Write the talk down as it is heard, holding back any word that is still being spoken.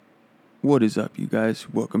What is up, you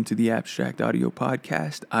guys? Welcome to the Abstract Audio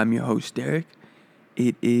Podcast. I'm your host, Derek.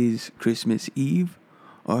 It is Christmas Eve,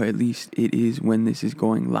 or at least it is when this is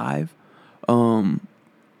going live. So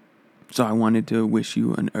I wanted to wish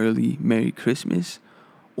you an early Merry Christmas,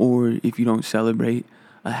 or if you don't celebrate,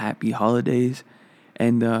 a Happy Holidays,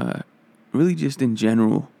 and really just in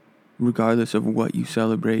general, regardless of what you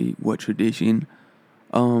celebrate, what tradition.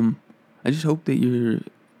 I just hope that you're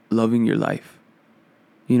loving your life,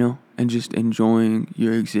 and just enjoying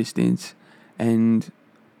your existence and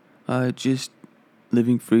just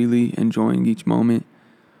living freely, enjoying each moment.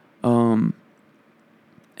 And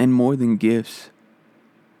more than gifts,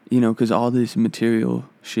 because all this material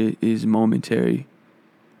shit is momentary.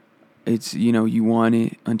 It's, you want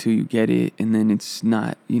it until you get it, and then it's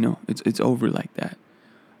not, it's over like that.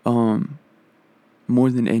 More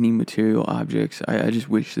than any material objects, I just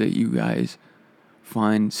wish that you guys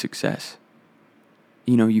find success.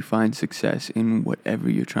 You find success in whatever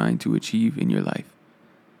you're trying to achieve in your life.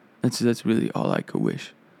 That's really all I could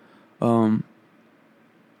wish. I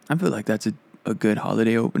feel like that's a good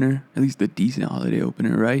holiday opener, at least a decent holiday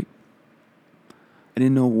opener, right? I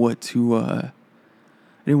didn't know I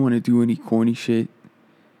didn't want to do any corny shit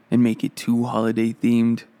and make it too holiday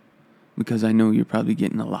themed, because I know you're probably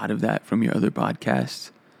getting a lot of that from your other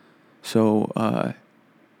podcasts. So, I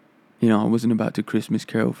wasn't about to Christmas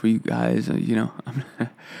carol for you guys.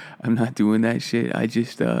 I'm not doing that shit. I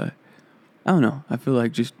just, I don't know. I feel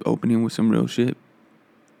like just opening with some real shit.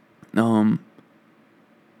 Letting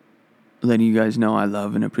you guys know I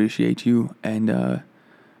love and appreciate you, and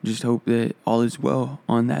just hope that all is well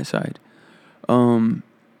on that side.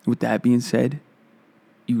 With that being said,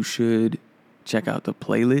 you should check out the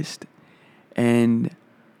playlist, and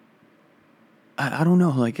I don't know,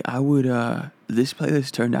 like I would, this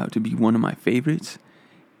playlist turned out to be one of my favorites.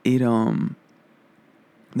 It,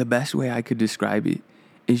 the best way I could describe it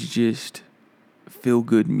is just feel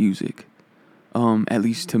good music, at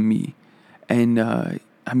least to me. And,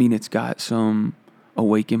 it's got some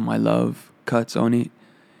Awaken My Love cuts on it.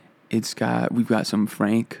 We've got some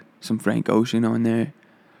Frank Ocean on there.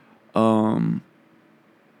 Some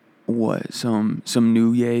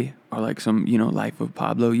new Ye, or like some, Life of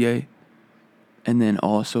Pablo Ye. And then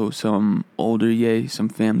also some older Ye, some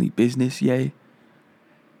Family Business Ye.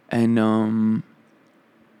 And,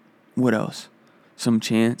 what else? Some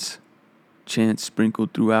Chance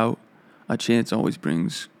sprinkled throughout. Chance always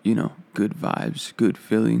brings, good vibes, good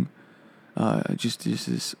feeling. Just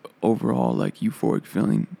this overall, like, euphoric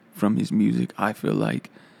feeling from his music, I feel like.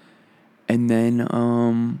 And then,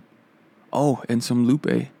 and some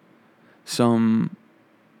Lupe.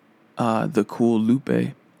 The Cool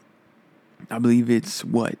Lupe. I believe it's,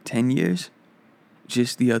 10 years?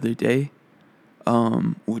 Just the other day.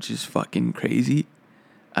 Which is fucking crazy.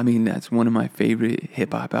 That's one of my favorite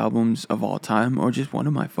hip-hop albums of all time, or just one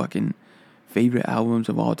of my fucking favorite albums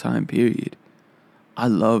of all time, period. I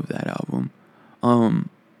love that album.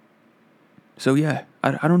 So yeah,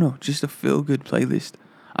 I don't know, just a feel-good playlist.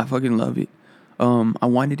 I fucking love it. I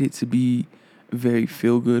wanted it to be very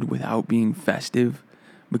feel-good without being festive,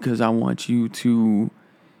 because I want you to,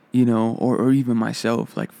 or even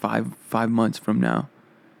myself, like five months from now,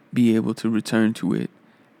 be able to return to it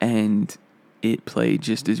and it play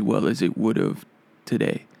just as well as it would have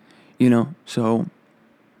today, So,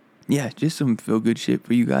 yeah, just some feel-good shit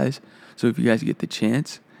for you guys. So if you guys get the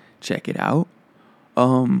chance, check it out.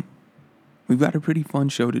 We've got a pretty fun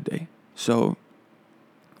show today. So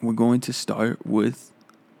we're going to start with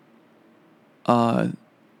Huncho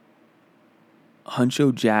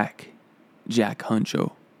Jack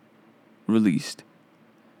Huncho, released.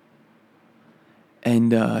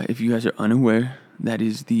 And if you guys are unaware, that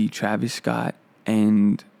is the Travis Scott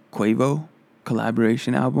and Quavo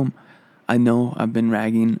collaboration album. I know I've been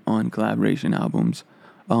ragging on collaboration albums.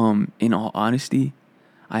 In all honesty,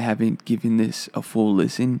 I haven't given this a full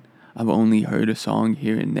listen. I've only heard a song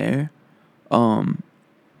here and there.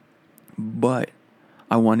 But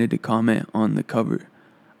I wanted to comment on the cover.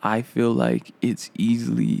 I feel like it's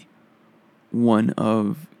easily one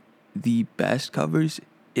of the best covers,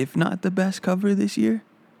 if not the best cover this year.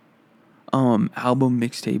 Album,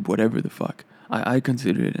 mixtape, whatever the fuck. I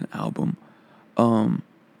consider it an album. And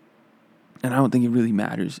I don't think it really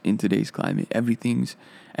matters in today's climate. Everything's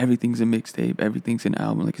a mixtape. Everything's an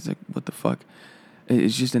album. Like, it's like, what the fuck?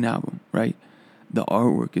 It's just an album, right? The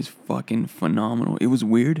artwork is fucking phenomenal. It was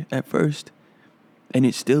weird at first, and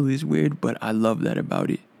it still is weird, but I love that about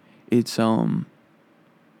it. It's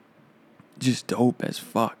just dope as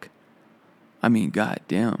fuck.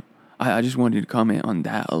 Goddamn. I just wanted to comment on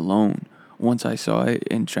that alone. Once I saw it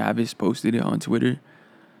and Travis posted it on Twitter,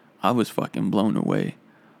 I was fucking blown away.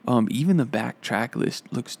 Even the back track list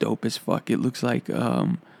looks dope as fuck. It looks like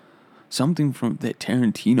something from that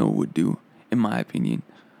Tarantino would do, in my opinion.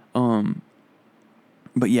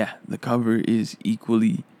 But yeah, the cover is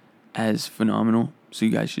equally as phenomenal, so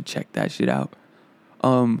you guys should check that shit out.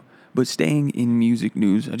 But staying in music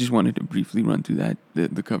news, I just wanted to briefly run through that.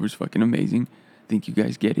 The cover's fucking amazing. I think you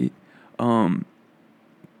guys get it. Or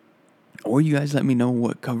you guys let me know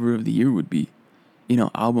what cover of the year would be.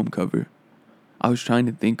 Album cover. I was trying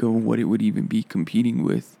to think of what it would even be competing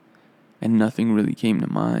with, and nothing really came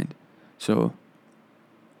to mind. So,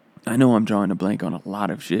 I know I'm drawing a blank on a lot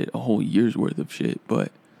of shit, a whole year's worth of shit,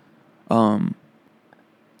 but, long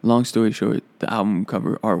story short, the album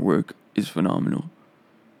cover artwork is phenomenal.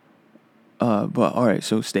 But alright,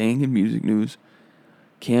 so staying in music news,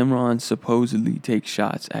 Cameron supposedly takes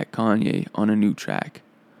shots at Kanye on a new track.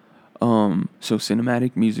 So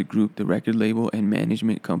Cinematic Music Group, the record label and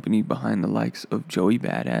management company behind the likes of Joey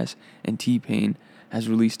Badass and T-Pain, has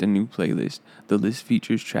released a new playlist. The list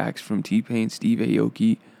features tracks from T-Pain, Steve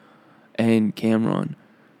Aoki, and Cameron,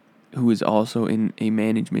 who is also in a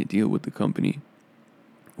management deal with the company.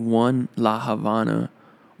 One, La Havana,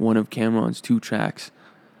 one of Cameron's 2 tracks,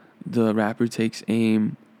 the rapper takes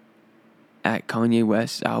aim at Kanye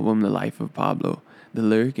West's album The Life of Pablo. The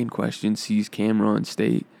lyric in question sees Cameron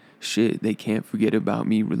state, "Shit, they can't forget about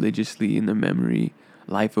me religiously in their memory.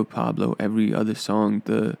 Life of Pablo, every other song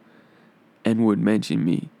the N-word mention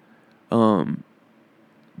me."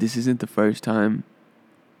 This isn't the first time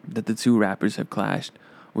that the 2 rappers have clashed,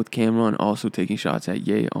 with Cameron also taking shots at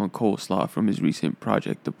Ye on Coleslaw from his recent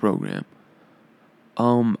project, The Program.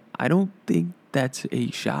 I don't think that's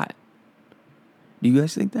a shot. Do you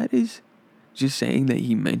guys think that is? Just saying that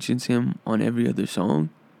he mentions him on every other song?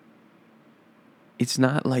 It's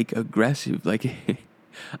not like aggressive, like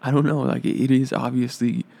I don't know, like it is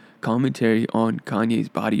obviously commentary on Kanye's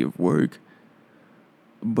body of work,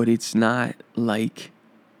 but it's not like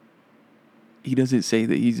he doesn't say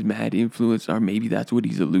that he's mad influenced, or maybe that's what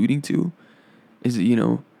he's alluding to. Is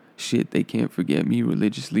it, shit, they can't forget me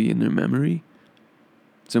religiously in their memory.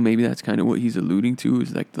 So maybe that's kind of what he's alluding to,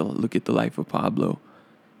 is like look at the life of Pablo,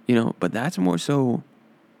 but that's more so,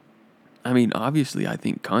 I mean, obviously I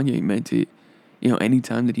think Kanye meant it.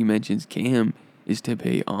 Anytime that he mentions Cam is to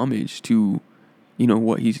pay homage to,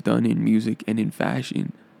 what he's done in music and in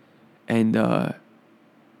fashion. And, I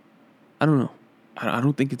don't know. I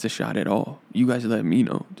don't think it's a shot at all. You guys let me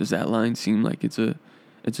know. Does that line seem like it's a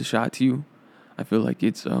shot to you? I feel like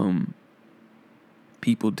it's,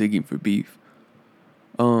 people digging for beef.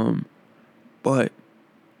 But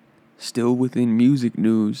still within music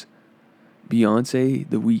news, Beyonce,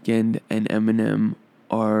 The Weeknd, and Eminem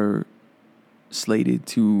are slated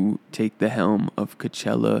to take the helm of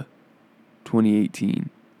Coachella 2018.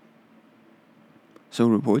 So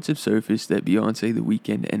reports have surfaced that Beyonce, The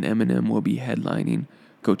Weeknd, and Eminem will be headlining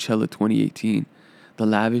Coachella 2018. The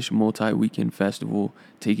lavish multi-weekend festival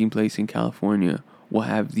taking place in California will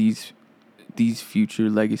have these future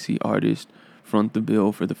legacy artists front the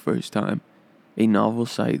bill for the first time. A novel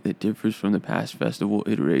sight that differs from the past festival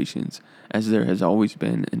iterations, as there has always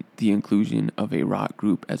been the inclusion of a rock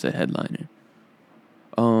group as a headliner.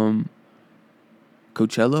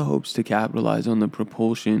 Coachella hopes to capitalize on the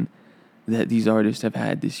propulsion that these artists have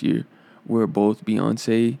had this year, where both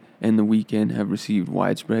Beyonce and The Weeknd have received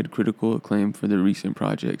widespread critical acclaim for their recent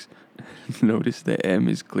projects. Notice that M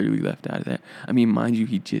is clearly left out of that. I mean, mind you,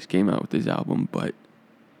 he just came out with his album, but,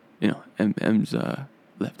 M's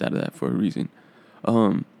left out of that for a reason.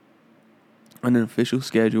 An official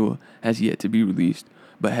schedule has yet to be released,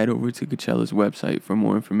 but head over to Coachella's website for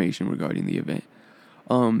more information regarding the event.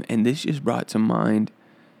 And this just brought to mind,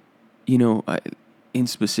 in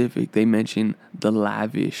specific, they mentioned the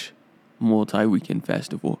lavish multi-weekend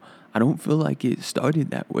festival. I don't feel like it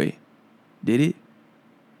started that way. Did it?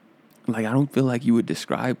 Like, I don't feel like you would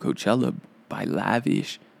describe Coachella by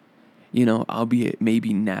lavish, albeit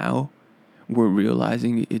maybe now we're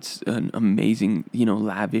realizing it's an amazing,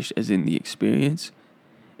 lavish as in the experience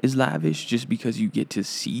is lavish just because you get to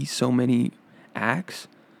see so many acts.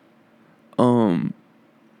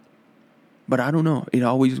 But I don't know.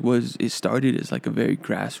 It started as like a very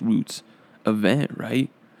grassroots event, right?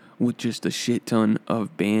 With just a shit ton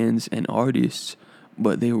of bands and artists,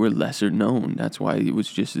 but they were lesser known. That's why it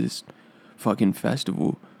was just this fucking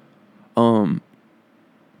festival. I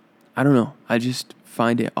don't know. I just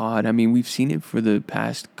find it odd. I mean, we've seen it for the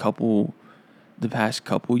past couple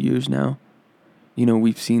years now.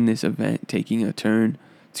 We've seen this event taking a turn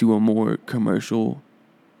to a more commercial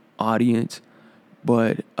audience,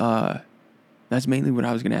 but that's mainly what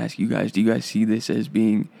I was going to ask you guys. Do you guys see this as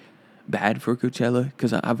being bad for Coachella?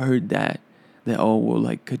 Because I've heard that, oh, well,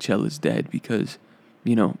 like, Coachella's dead because,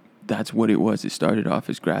 that's what it was. It started off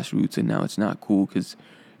as grassroots, and now it's not cool because,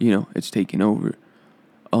 it's taken over.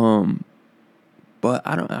 But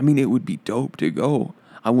I mean, it would be dope to go.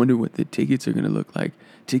 I wonder what the tickets are going to look like.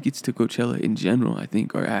 Tickets to Coachella in general, I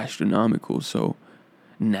think, are astronomical. So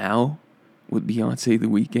now, with Beyonce, The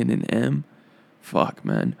Weeknd, and fuck,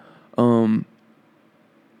 man.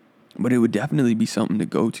 But it would definitely be something to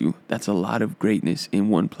go to. That's a lot of greatness in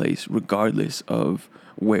one place, regardless of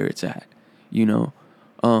where it's at, you know?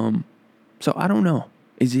 So I don't know.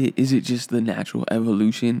 Is it just the natural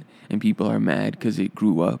evolution and people are mad because it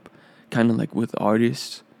grew up? Kind of like with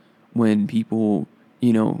artists, when people,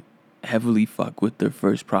 heavily fuck with their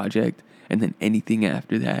first project and then anything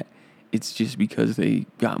after that, it's just because they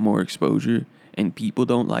got more exposure and people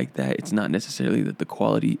don't like that. It's not necessarily that the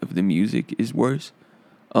quality of the music is worse.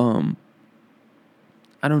 I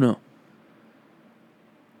don't know.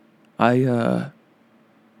 At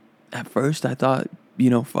first I thought,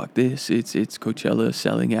 fuck this. It's Coachella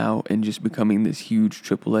selling out and just becoming this huge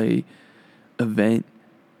AAA event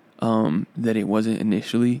that it wasn't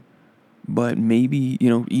initially. But maybe,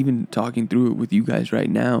 even talking through it with you guys right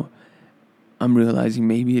now, I'm realizing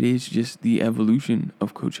maybe it is just the evolution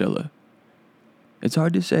of Coachella. It's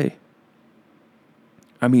hard to say.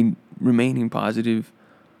 I mean, remaining positive,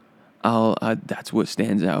 that's what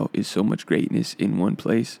stands out, is so much greatness in one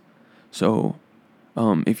place. So,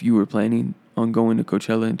 if you were planning on going to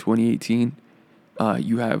Coachella in 2018,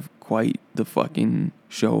 you have quite the fucking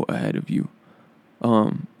show ahead of you.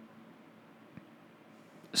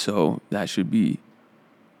 So that should be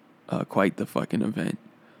quite the fucking event.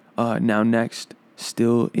 Now next,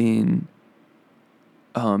 still in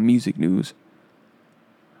music news,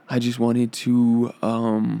 I just wanted to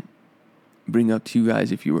bring up to you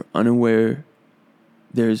guys, if you were unaware,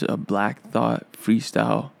 there's a Black Thought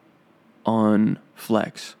freestyle on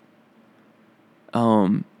Flex.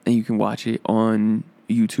 And you can watch it on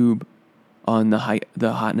YouTube on the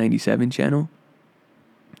Hot 97 channel.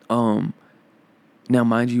 Now,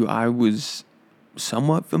 mind you, I was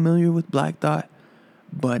somewhat familiar with Black Thought,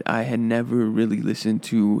 but I had never really listened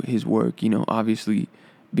to his work, obviously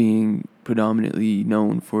being predominantly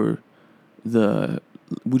known for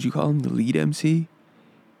would you call him the lead MC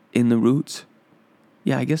in The Roots?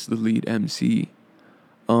 Yeah, I guess the lead MC.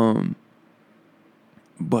 But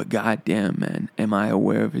goddamn, man, am I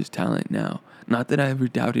aware of his talent now. Not that I ever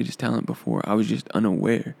doubted his talent before, I was just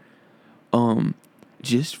unaware.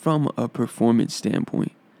 Just from a performance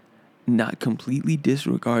standpoint, not completely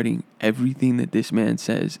disregarding everything that this man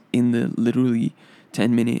says in the literally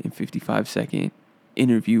 10-minute and 55-second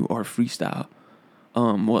interview or freestyle.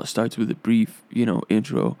 Well, it starts with a brief,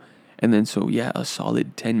 intro, and then a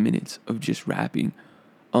solid 10 minutes of just rapping.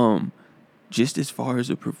 Just as far as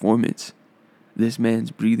a performance, this man's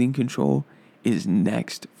breathing control is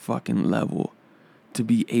next fucking level. To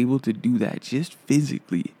be able to do that just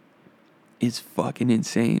physically is fucking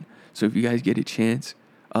insane. So if you guys get a chance,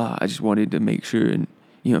 I just wanted to make sure, and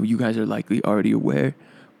you guys are likely already aware,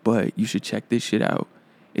 but you should check this shit out.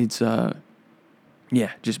 It's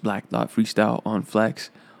just Black Thought freestyle on Flex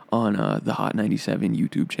on the Hot 97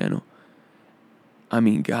 YouTube channel. I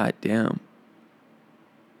mean, goddamn.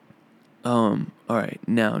 All right,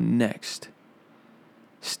 now next,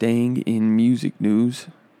 staying in music news.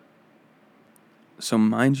 So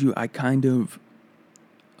mind you, I kind of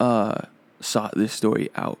sought this story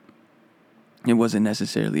out. It wasn't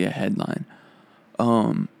necessarily a headline.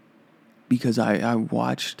 Because I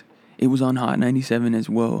watched, it was on Hot 97 as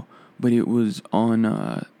well, but it was on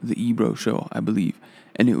the Ebro show, I believe.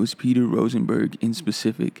 And it was Peter Rosenberg in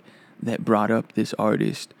specific that brought up this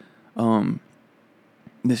artist,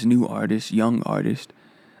 this new artist, young artist,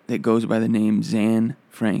 that goes by the name Zan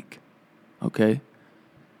Frank. Okay?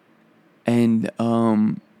 And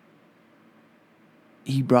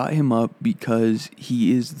he brought him up because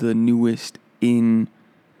he is the newest in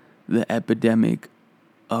the epidemic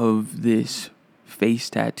of this face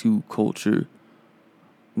tattoo culture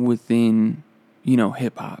within,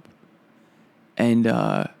 hip hop. And,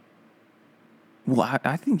 I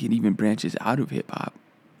think it even branches out of hip hop.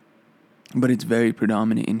 But it's very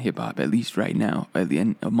predominant in hip hop, at least right now,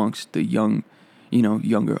 amongst the young,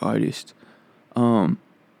 younger artists.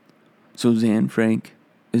 So Zan Frank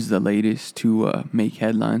is the latest to make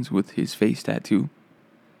headlines with his face tattoo.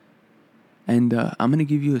 And I'm going to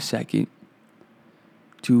give you a second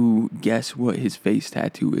to guess what his face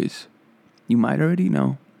tattoo is. You might already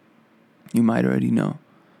know.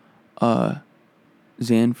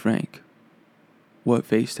 Zan Frank. What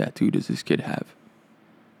face tattoo does this kid have?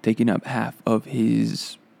 Taking up half of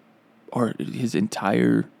his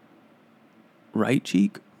entire right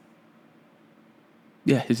cheek?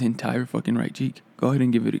 Yeah, his entire fucking right cheek. Go ahead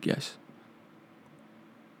and give it a guess.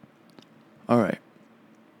 Alright.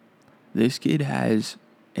 This kid has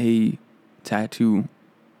a tattoo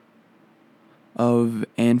of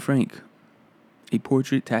Anne Frank. A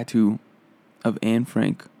portrait tattoo of Anne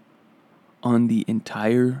Frank on the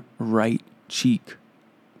entire right cheek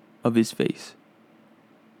of his face.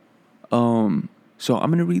 So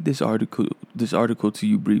I'm gonna read this article to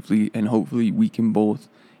you briefly, and hopefully we can both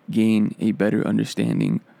gain a better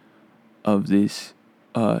understanding of this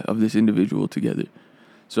individual together.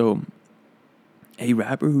 So, a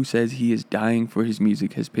rapper who says he is dying for his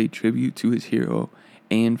music has paid tribute to his hero,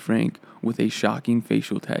 Anne Frank, with a shocking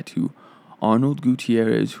facial tattoo. Arnold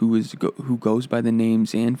Gutierrez, who goes by the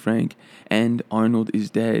names Anne Frank and Arnold is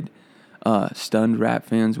Dead, stunned rap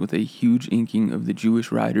fans with a huge inking of the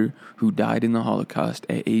Jewish writer who died in the Holocaust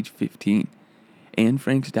at age 15. Anne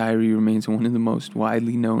Frank's diary remains one of the most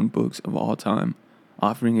widely known books of all time,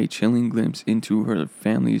 offering a chilling glimpse into her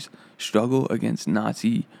family's struggle against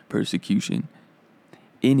Nazi persecution.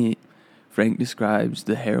 In it, Frank describes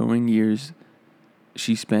the harrowing years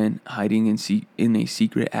she spent hiding in a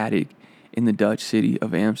secret attic in the Dutch city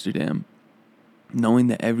of Amsterdam, knowing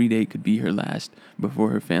that every day could be her last before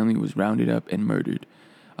her family was rounded up and murdered.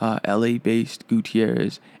 LA-based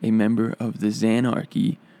Gutierrez, a member of the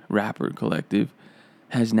Xanarchy rapper collective,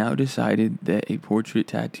 has now decided that a portrait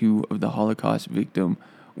tattoo of the Holocaust victim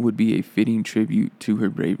would be a fitting tribute to her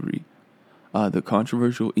bravery. The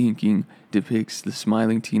controversial inking depicts the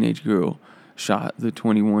smiling teenage girl shot the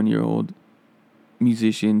 21-year-old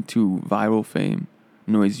musician to viral fame,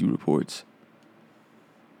 Noisy reports.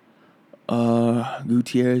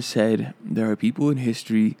 Gutierrez said, "There are people in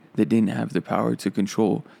history that didn't have the power to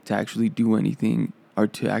control, to actually do anything, or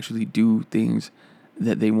to actually do things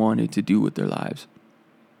that they wanted to do with their lives.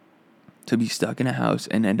 To be stuck in a house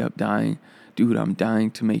and end up dying. Dude, I'm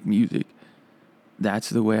dying to make music. That's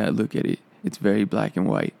the way I look at it. It's very black and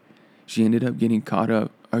white. She ended up getting caught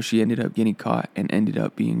and ended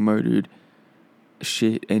up being murdered.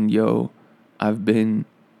 Shit, and yo, I've been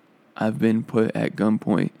put at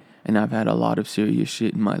gunpoint, and I've had a lot of serious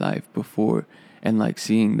shit in my life before, and like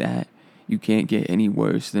seeing that, you can't get any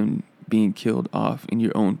worse than being killed off in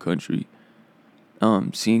your own country.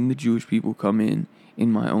 Seeing the Jewish people come in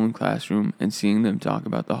my own classroom and seeing them talk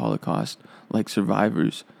about the Holocaust like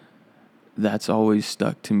survivors, that's always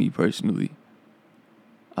stuck to me personally."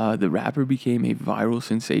 The rapper became a viral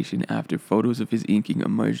sensation after photos of his inking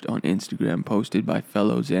emerged on Instagram, posted by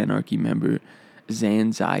fellow Xanarchy member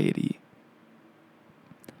Zanxiety.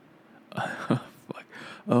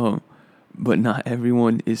 But not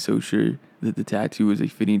everyone is so sure that the tattoo is a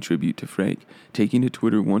fitting tribute to Frank. Taking to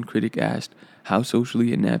Twitter, one critic asked, "How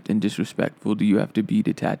socially inept and disrespectful do you have to be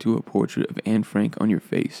to tattoo a portrait of Anne Frank on your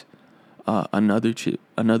face?" Another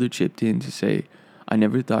chipped in to say, "I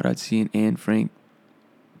never thought I'd see an Anne Frank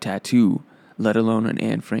tattoo, let alone an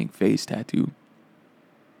Anne Frank face tattoo."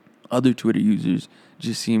 Other Twitter users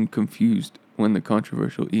just seemed confused when the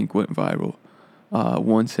controversial ink went viral.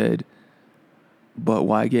 One said, "But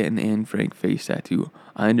why get an Anne Frank face tattoo?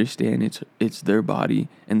 I understand it's their body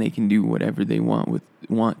and they can do whatever they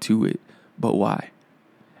want to it, but why?"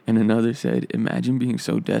 And another said, "Imagine being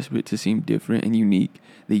so desperate to seem different and unique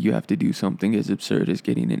that you have to do something as absurd as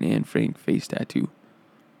getting an Anne Frank face tattoo."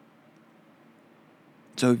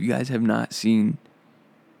 So if you guys have not seen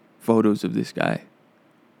photos of this guy,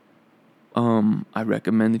 I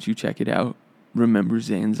recommend that you check it out. Remember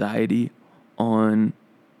Zanxiety on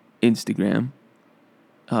Instagram.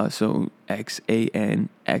 So XANXIETY.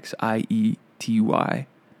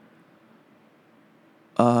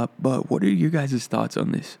 But what are your guys' thoughts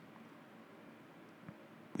on this?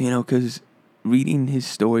 Because reading his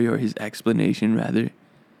story, or his explanation rather,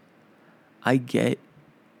 I get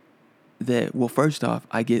that, well, first off,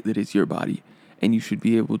 I get that it's your body and you should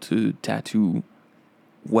be able to tattoo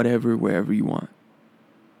whatever, wherever you want.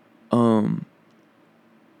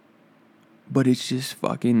 But it's just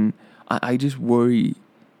fucking, I just worry,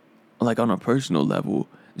 like on a personal level,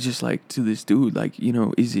 just like to this dude, like,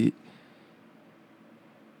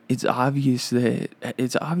 it's obvious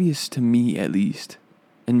to me at least,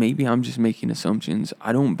 and maybe I'm just making assumptions.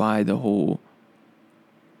 I don't buy the whole,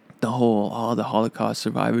 the Holocaust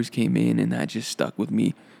survivors came in and that just stuck with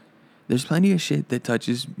me. There's plenty of shit that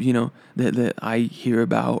touches, that I hear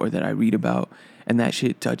about or that I read about, and that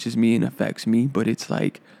shit touches me and affects me, but it's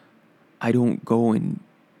like, I don't go and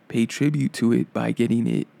pay tribute to it by getting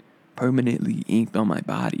it permanently inked on my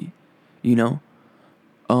body,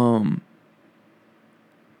 Um,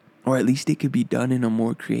 or at least it could be done in a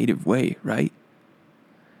more creative way, right?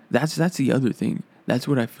 That's the other thing. That's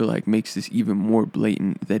what I feel like makes this even more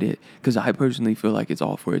blatant because I personally feel like it's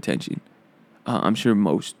all for attention. I'm sure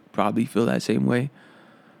most probably feel that same way,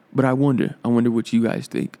 but I wonder what you guys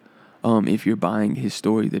think. If you're buying his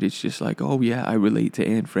story, that it's just like, oh yeah, I relate to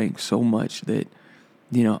Anne Frank so much that,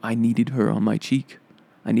 I needed her on my cheek.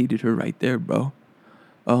 I needed her right there, bro.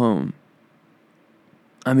 Um,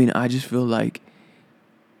 I mean, I just feel like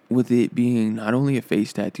with it being not only a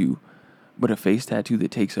face tattoo, but a face tattoo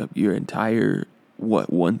that takes up your entire,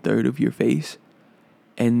 1/3 of your face,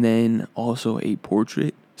 and then also a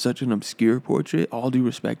portrait, such an obscure portrait. All due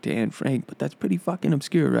respect to Anne Frank, but that's pretty fucking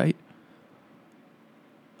obscure, right?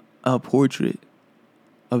 A portrait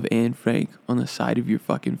of Anne Frank on the side of your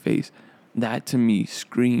fucking face. That to me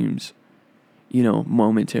screams,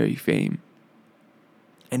 momentary fame.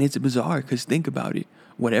 And it's bizarre because think about it.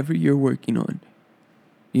 Whatever you're working on,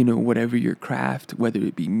 whatever your craft, whether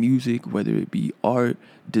it be music, whether it be art,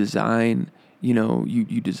 design,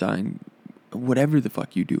 you design whatever the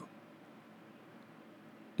fuck you do.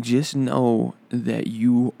 Just know that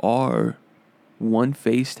you are one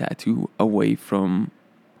face tattoo away from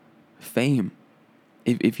fame,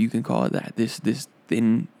 if you can call it that. This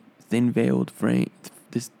thin veiled frame,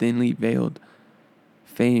 this thinly veiled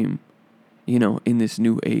fame, in this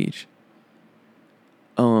new age.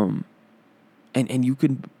 And you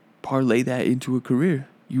could parlay that into a career.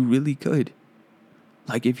 You really could.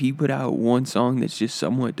 Like if he put out one song that's just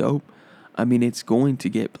somewhat dope, I mean, it's going to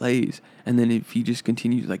get plays. And then if he just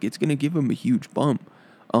continues, like, it's going to give him a huge bump.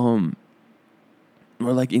 Or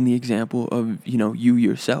like in the example of, you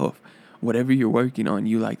yourself, whatever you're working on,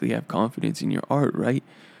 you likely have confidence in your art, right?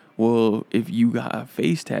 Well, if you got a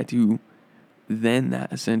face tattoo, then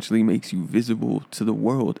that essentially makes you visible to the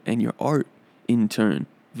world, and your art in turn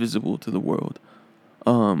visible to the world.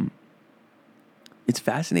 It's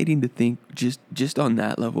fascinating to think just on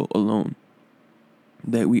that level alone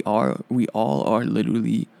that we all are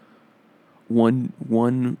literally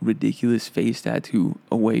one ridiculous face tattoo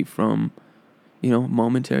away from,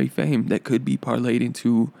 momentary fame that could be parlayed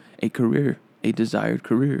into a career, a desired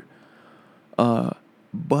career.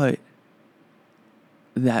 But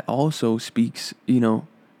that also speaks, in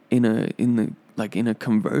a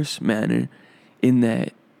converse manner, in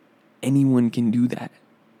that anyone can do that.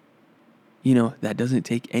 That doesn't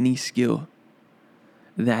take any skill.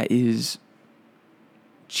 That is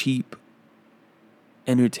cheap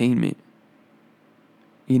entertainment.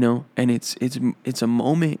 And it's a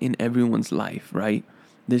moment in everyone's life, right?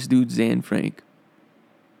 This dude Zan Frank,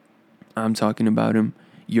 I'm talking about him,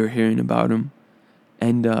 you're hearing about him,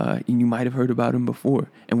 and you might have heard about him before,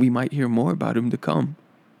 and we might hear more about him to come.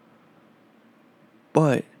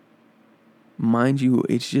 But mind you,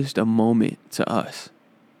 it's just a moment to us,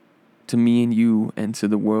 to me and you, and to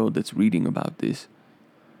the world that's reading about this.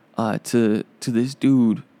 To this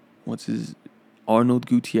dude, Arnold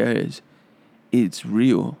Gutierrez, it's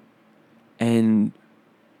real. And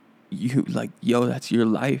you like, yo, that's your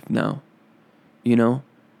life now,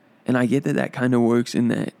 And I get that kind of works in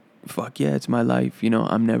that, fuck yeah, it's my life,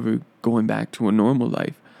 I'm never going back to a normal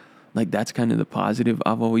life. Like, that's kind of the positive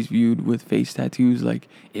I've always viewed with face tattoos. Like,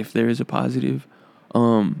 if there is a positive,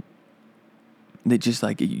 that just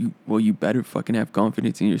like, you better fucking have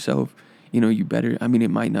confidence in yourself. You better, I mean, it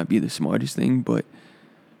might not be the smartest thing, but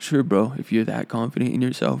sure, bro, if you're that confident in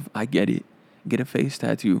yourself, I get it. Get a face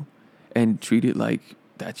tattoo and treat it like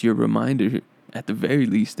that's your reminder, at the very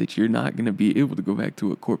least, that you're not going to be able to go back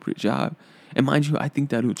to a corporate job. And mind you, I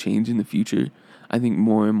think that'll change in the future. I think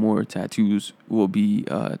more and more tattoos will be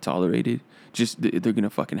tolerated. Just they're going to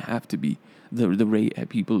fucking have to be. The rate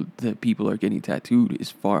that people are getting tattooed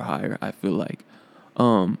is far higher, I feel like.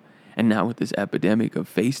 And now with this epidemic of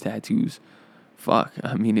face tattoos, fuck,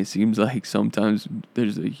 I mean, it seems like sometimes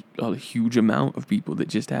there's a huge amount of people that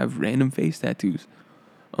just have random face tattoos.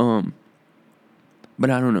 But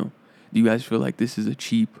I don't know. Do you guys feel like this is a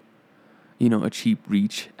cheap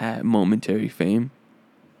reach at momentary fame?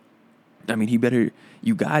 I mean, you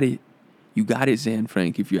got it. You got it, Zan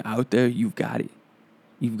Frank. If you're out there, you've got it.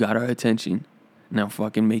 You've got our attention. Now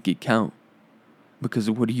fucking make it count. Because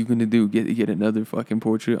what are you going to do? Get another fucking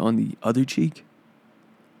portrait on the other cheek?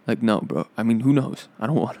 Like, no, bro. I mean, who knows? I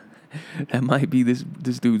don't want that might be this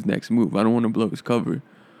dude's next move. I don't want to blow his cover.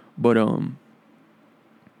 But, I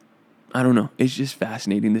don't know. It's just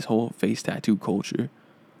fascinating, this whole face tattoo culture.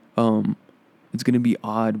 It's going to be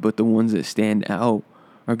odd, but the ones that stand out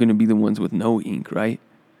are going to be the ones with no ink, right?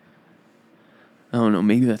 I don't know.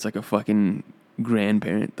 Maybe that's like a fucking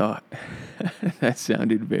grandparent thought. That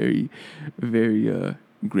sounded very, very,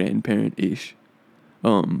 grandparent-ish.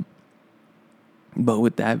 But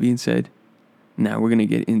with that being said, now we're gonna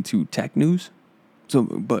get into tech news. So,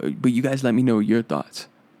 but you guys let me know your thoughts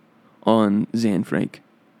on Zan Frank.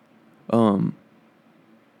 I'm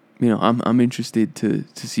interested to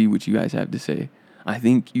see what you guys have to say. I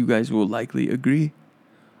think you guys will likely agree.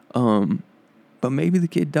 But maybe the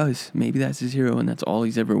kid does. Maybe that's his hero and that's all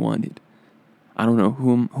he's ever wanted. I don't know.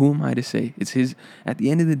 Who am I to say? It's his. At the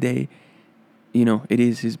end of the day, it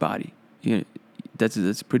is his body.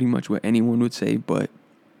 That's pretty much what anyone would say, but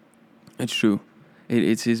it's true.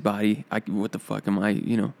 It's his body. What the fuck am I?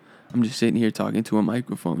 I'm just sitting here talking to a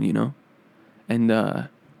microphone. And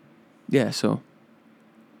yeah. So,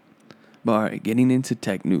 but all right, getting into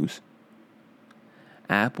tech news.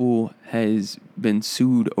 Apple has been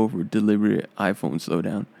sued over deliberate iPhone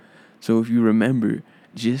slowdown. So if you remember,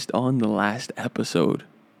 just on the last episode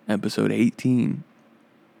 18,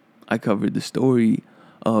 I covered the story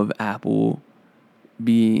of Apple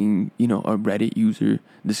being, a Reddit user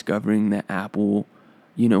discovering that Apple,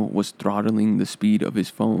 was throttling the speed of his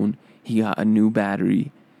phone. He got a new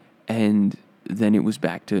battery and then it was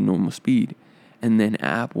back to normal speed. And then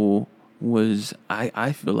Apple was,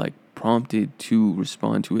 I feel like, prompted to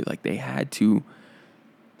respond to it like they had to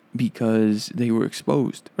because they were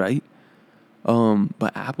exposed, right?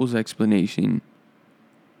 But Apple's explanation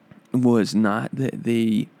was not that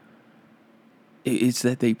it's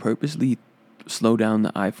that they purposely slow down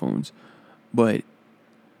the iPhones, but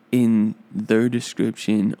in their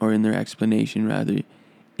description, or in their explanation rather,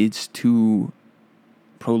 it's to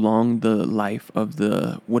prolong the life of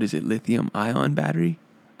the, lithium ion battery,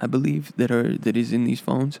 I believe, that is in these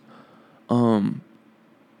phones.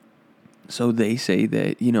 So they say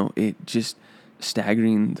that, it just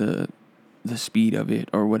staggering the speed of it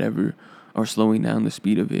or whatever, or slowing down the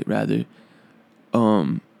speed of it rather,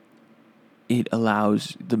 it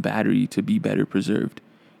allows the battery to be better preserved,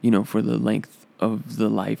 for the length of the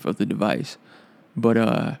life of the device. But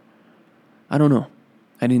I don't know.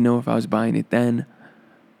 I didn't know if I was buying it then.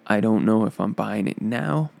 I don't know if I'm buying it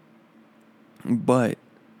now. But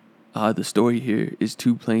the story here is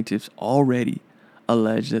two plaintiffs already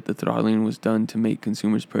allege that the throttling was done to make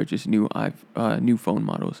consumers purchase new phone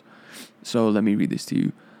models. So let me read this to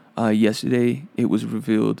you. Yesterday, it was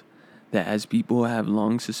revealed that, as people have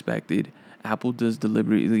long suspected, Apple does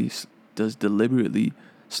deliberately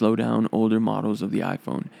slow down older models of the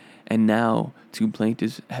iPhone. And now, two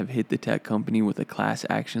plaintiffs have hit the tech company with a class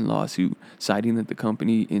action lawsuit, citing that the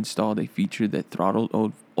company installed a feature that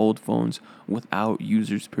throttled old phones without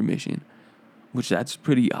users' permission. Which, that's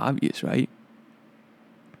pretty obvious, right?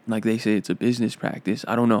 Like they say, it's a business practice.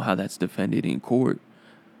 I don't know how that's defended in court.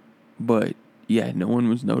 But yeah, no one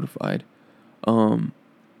was notified.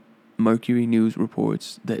 Mercury News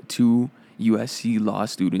reports that two USC law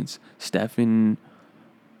students, Stefan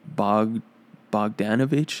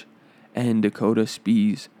Bogdanovich and Dakota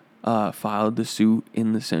Spies, filed the suit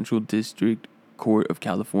in the Central District Court of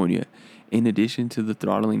California. In addition to the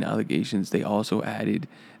throttling allegations, they also added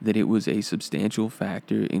that it was a substantial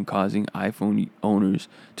factor in causing iPhone owners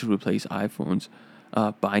to replace iPhones,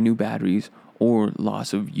 buy new batteries, or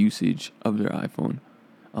loss of usage of their iPhone.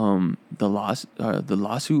 The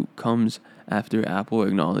lawsuit comes after Apple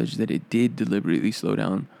acknowledged that it did deliberately slow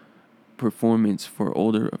down performance for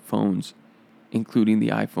older phones, including the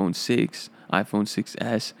iPhone 6, iPhone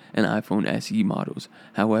 6s, and iPhone SE models.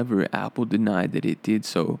 However, Apple denied that it did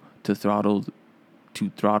so to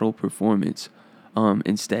throttle performance,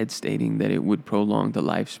 instead stating that it would prolong the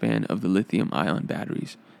lifespan of the lithium-ion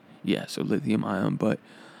batteries. Yeah, so lithium-ion, but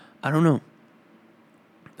I don't know.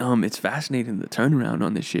 It's fascinating the turnaround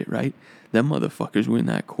on this shit, right? Them motherfuckers were in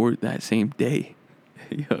that court that same day.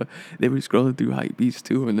 Yeah, they were scrolling through Hypebeast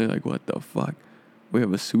too, and they're like, "What the fuck? We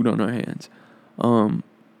have a suit on our hands." And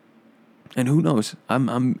who knows?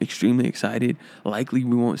 I'm extremely excited. Likely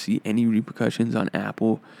we won't see any repercussions on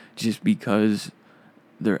Apple, just because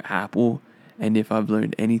they're Apple. And if I've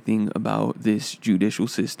learned anything about this judicial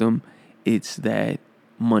system, it's that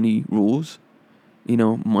money rules.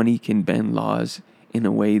 Money can bend laws in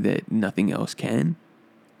a way that nothing else can.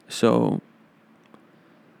 So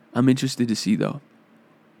I'm interested to see, though.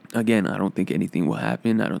 Again, I don't think anything will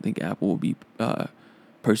happen. I don't think Apple will be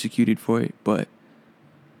persecuted for it, but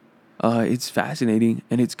it's fascinating,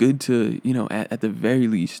 and it's good to, at the very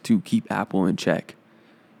least, to keep Apple in check.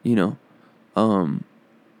 I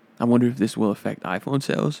wonder if this will affect iPhone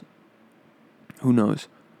sales. Who knows?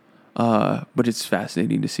 But it's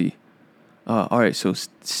fascinating to see. All right, so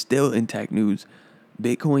still in tech news,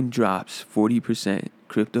 Bitcoin drops 40%,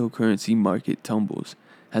 cryptocurrency market tumbles.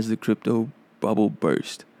 Has the crypto bubble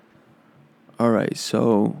burst? All right,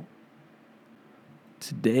 so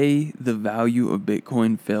today the value of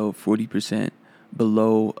Bitcoin fell 40%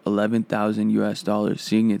 below 11,000 US dollars,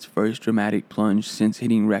 seeing its first dramatic plunge since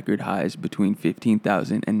hitting record highs between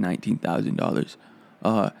 15,000 and 19,000 dollars.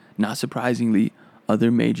 Not surprisingly,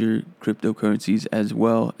 other major cryptocurrencies as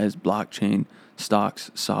well as blockchain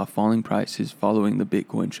stocks saw falling prices following the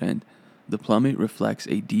Bitcoin trend. The plummet reflects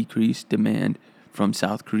a decreased demand from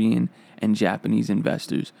South Korean and Japanese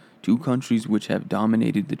investors, two countries which have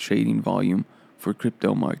dominated the trading volume for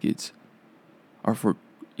crypto markets. Or for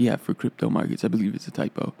crypto markets. I believe it's a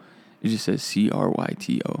typo. It just says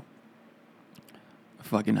CRYTO.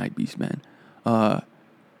 Fucking hype beast, man.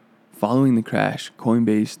 Following the crash,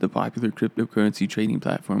 Coinbase, the popular cryptocurrency trading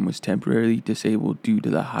platform, was temporarily disabled due to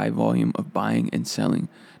the high volume of buying and selling.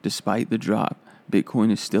 Despite the drop,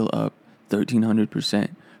 Bitcoin is still up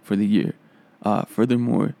 1,300% for the year.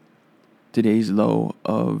 Furthermore, today's low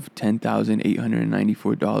of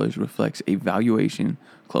 $10,894 reflects a valuation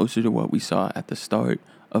closer to what we saw at the start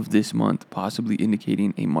of this month, possibly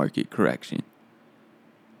indicating a market correction.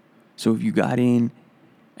 So if you got in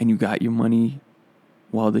and you got your money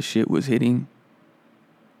while the shit was hitting,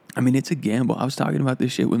 I mean, it's a gamble. I was talking about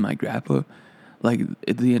this shit with my grandpa. Like,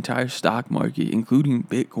 the entire stock market, including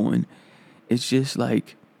Bitcoin, it's just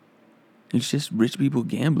rich people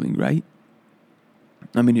gambling, right?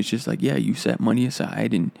 I mean, it's just like, yeah, you set money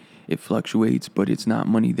aside and it fluctuates, but it's not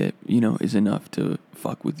money that, is enough to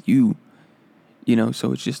fuck with you,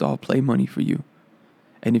 so it's just all play money for you.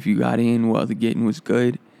 And if you got in while the getting was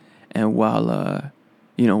good and while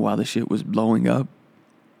the shit was blowing up,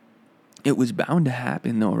 it was bound to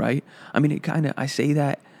happen though, right? I mean, I say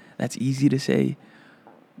that's easy to say,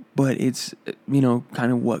 but it's,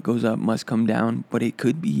 kind of what goes up must come down, but it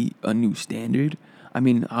could be a new standard. I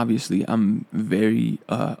mean, obviously, I'm very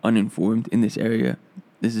uninformed in this area.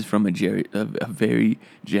 This is from a very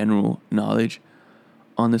general knowledge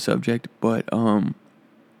on the subject, but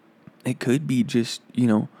it could be just,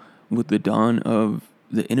 with the dawn of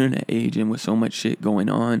the internet age and with so much shit going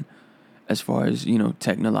on as far as,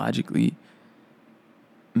 technologically,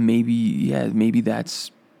 maybe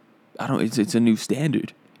that's, it's a new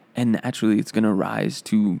standard. And naturally, it's going to rise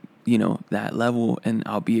to, that level, and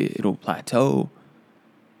albeit it'll plateau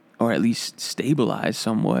or at least stabilize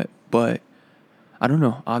somewhat. But I don't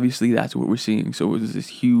know. Obviously, that's what we're seeing. So it was this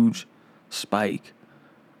huge spike,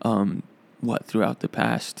 throughout the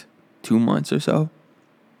past 2 months or so.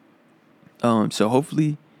 So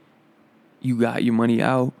hopefully you got your money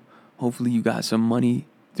out. Hopefully you got some money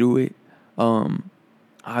through it.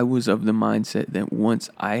 I was of the mindset that once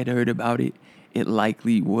I had heard about it, it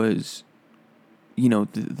likely was,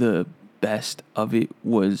 the best of it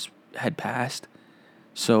had passed.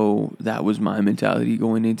 So that was my mentality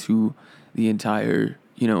going into the entire,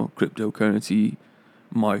 cryptocurrency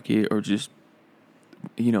market, or just,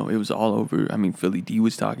 it was all over. I mean, Philly D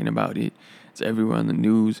was talking about it. It's everywhere on the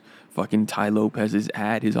news. Fucking Ty Lopez's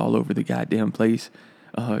ad is all over the goddamn place,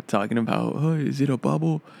 talking about, oh, is it a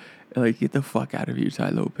bubble? Like, get the fuck out of here, Ty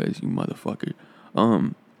Lopez, you motherfucker.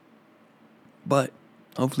 But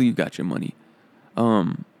hopefully you got your money. A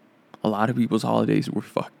lot of people's holidays were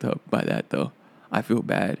fucked up by that, though. I feel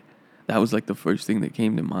bad. That was like the first thing that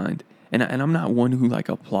came to mind. And I'm not one who like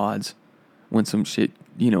applauds when some shit,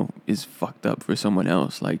 is fucked up for someone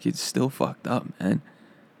else. Like, it's still fucked up, man.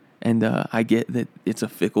 And I get that it's a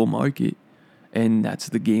fickle market and that's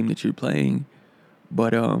the game that you're playing.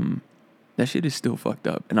 But that shit is still fucked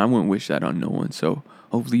up. And I wouldn't wish that on no one. So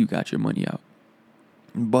hopefully you got your money out.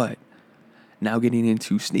 But now getting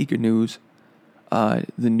into sneaker news, the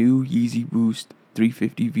new Yeezy Boost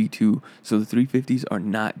 350 V2. So the 350s are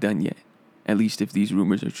not done yet, at least if these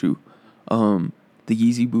rumors are true. The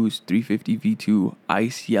Yeezy Boost 350 V2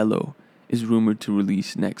 Ice Yellow is rumored to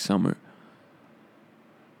release next summer.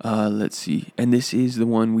 Let's see. And this is the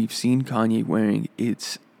one we've seen Kanye wearing.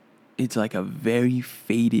 It's like a very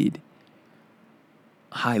faded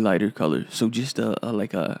highlighter color. So just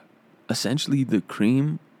essentially the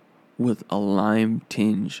cream with a lime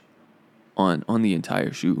tinge on the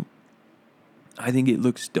entire shoe. I think it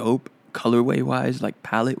looks dope colorway wise, like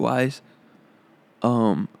palette wise.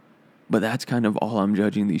 But that's kind of all I'm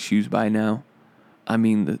judging these shoes by now. I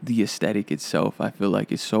mean, the aesthetic itself, I feel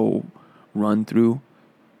like, is so run through.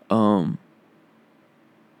 But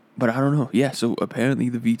I don't know. Yeah, so apparently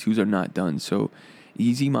the V2s are not done. So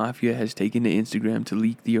Yeezy Mafia has taken to Instagram to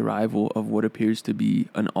leak the arrival of what appears to be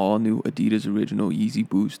an all-new Adidas original Yeezy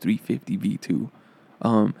Boost 350 V2.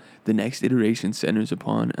 The next iteration centers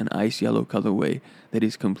upon an ice yellow colorway that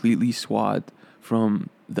is completely swathed from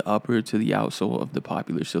the upper to the outsole of the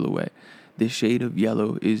popular silhouette. this shade of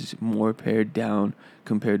yellow is more pared down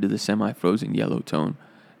compared to the semi-frozen yellow tone.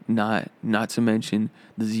 Not to mention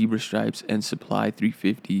the zebra stripes and Supply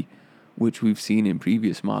 350, which we've seen in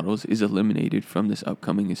previous models, is eliminated from this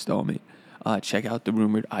upcoming installment. Check out the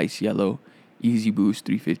rumored Ice Yellow Easy Boost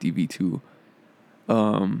 350 V2.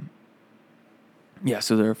 Yeah,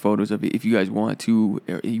 so there are photos of it. If you guys want to,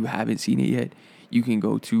 or you haven't seen it yet, you can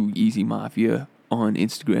go to Easy Mafia on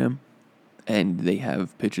Instagram, and they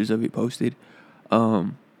have pictures of it posted.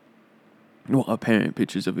 Well, apparent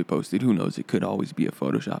pictures of it posted. Who knows? It could always be a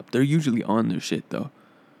Photoshop. They're usually on their shit though.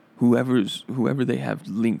 Whoever they have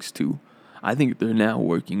links to. I think they're now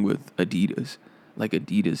working with Adidas. Like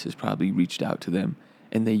Adidas has probably reached out to them,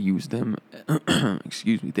 and they use them.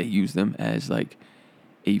 Excuse me. They use them as like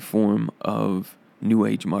a form of new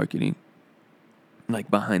age marketing,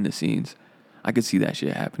 like behind the scenes. I could see that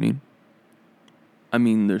shit happening. I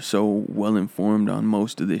mean, they're so well informed on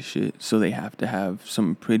most of this shit, so they have to have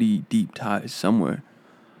some pretty deep ties somewhere.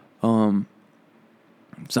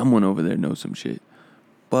 Someone over there knows some shit.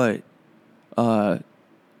 But the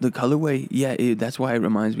colorway, yeah, that's why it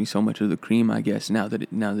reminds me so much of the Cream, I guess. Now that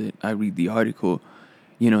I read the article,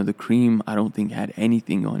 the Cream I don't think had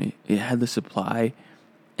anything on it. It had the Supply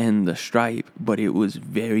and the stripe, but it was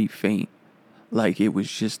very faint. Like it was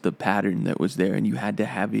just the pattern that was there, and you had to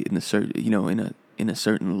have it in a certain, in a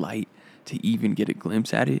certain light to even get a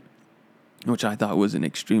glimpse at it, which I thought was an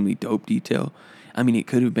extremely dope detail. I mean, it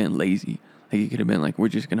could have been lazy. Like it could have been like, we're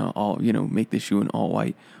just gonna all, make this shoe in all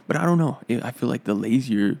white. But I don't know. I feel like the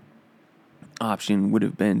lazier option would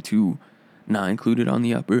have been to not include it on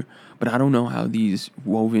the upper. But I don't know how these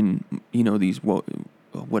woven,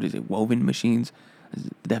 woven machines. That's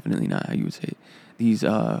definitely not how you would say it. These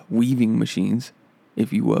weaving machines,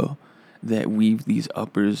 if you will, that weave these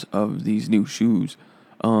uppers of these new shoes.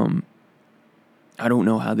 I don't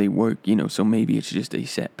know how they work, so maybe it's just a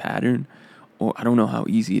set pattern, or I don't know how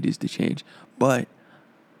easy it is to change. But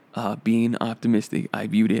being optimistic, I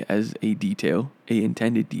viewed it as a detail, a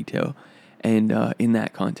intended detail, and in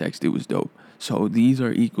that context, it was dope. So these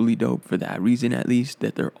are equally dope for that reason, at least,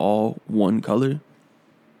 that they're all one color.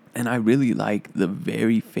 And I really like the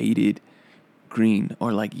very faded green,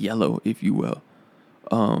 or like yellow, if you will.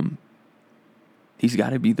 These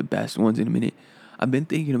got to be the best ones in a minute. I've been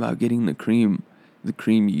thinking about getting the cream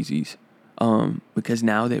Yeezys. Because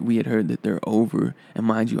now that we had heard that they're over, and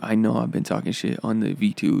mind you, I know I've been talking shit on the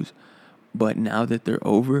V2s, but now that they're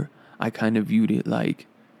over, I kind of viewed it like,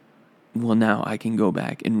 well, now I can go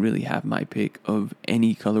back and really have my pick of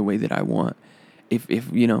any colorway that I want.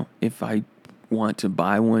 If I want to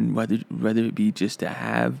buy one, whether it be just to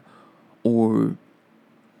have, or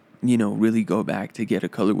really go back to get a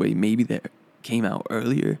colorway maybe that came out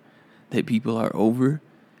earlier that people are over,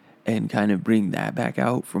 and kind of bring that back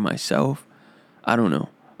out for myself. I don't know.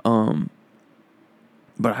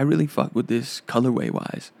 But I really fuck with this colorway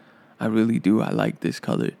wise. I really do. I like this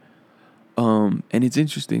color. And it's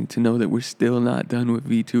interesting to know that we're still not done with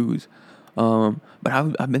V2s. But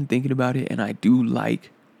I've been thinking about it, and I do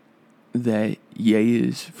like that Ye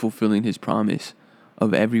is fulfilling his promise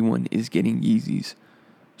of everyone is getting Yeezys.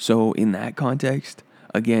 So in that context,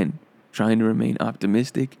 again, trying to remain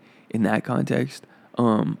optimistic in that context,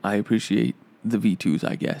 I appreciate the V2s,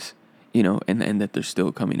 I guess, and that they're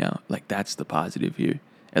still coming out. Like, that's the positive here,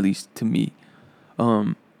 at least to me.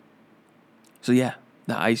 So yeah,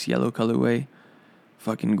 the ice yellow colorway,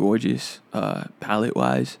 fucking gorgeous, palette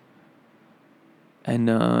wise. And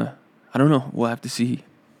I don't know, we'll have to see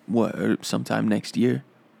or sometime next year.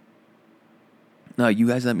 You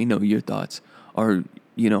guys let me know your thoughts. Are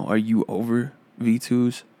you over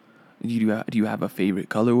V2s? Do you have a favorite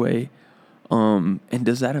colorway? And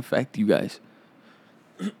does that affect you guys?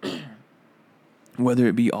 Whether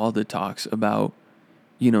it be all the talks about,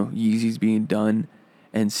 Yeezys being done,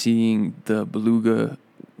 and seeing the Beluga,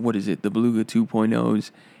 the Beluga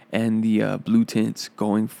 2.0s and the blue tints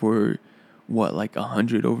going for, like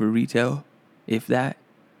 100 over retail, if that.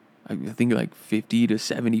 I think like 50 to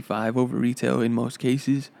 75 over retail in most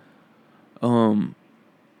cases.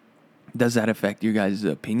 Does that affect your guys'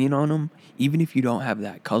 opinion on them? Even if you don't have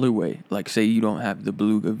that colorway, like say you don't have the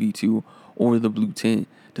Beluga V2 or the blue tint,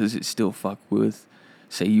 does it still fuck with,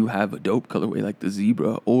 say you have a dope colorway like the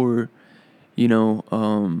Zebra, or, I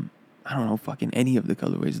don't know, fucking any of the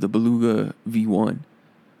colorways, the Beluga V1,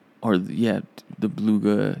 or the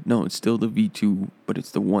Beluga, no, it's still the V2, but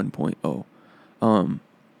it's the 1.0.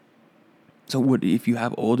 So what if you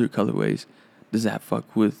have older colorways, does that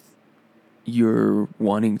fuck with your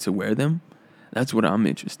wanting to wear them? That's what I'm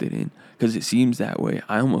interested in, because it seems that way.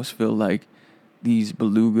 I almost feel like these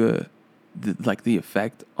Beluga the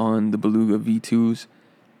effect on the Beluga V2s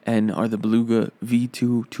and are the Beluga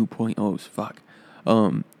V2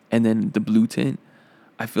 2.0s, and then the blue tint.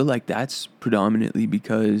 I feel like that's predominantly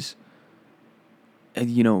because,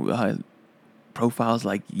 profiles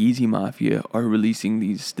like Yeezy Mafia are releasing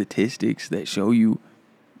these statistics that show you,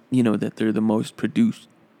 that they're the most produced.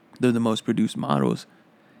 They're the most produced models,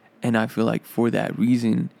 and I feel like for that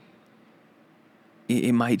reason,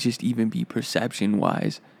 it might just even be perception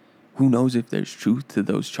wise. Who knows if there's truth to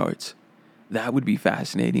those charts? That would be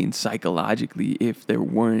fascinating psychologically if there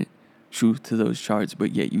weren't truth to those charts,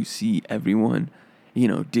 but yet you see everyone,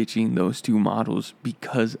 ditching those two models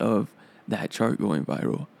because of that chart going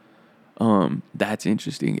viral. That's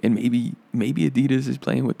interesting. And maybe Adidas is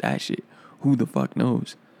playing with that shit. Who the fuck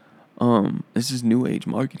knows? This is new age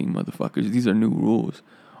marketing, motherfuckers. These are new rules.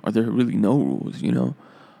 Are there really no rules,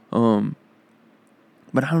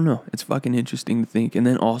 But I don't know. It's fucking interesting to think. And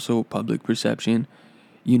then also public perception,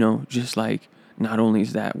 just like not only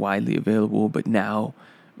is that widely available, but now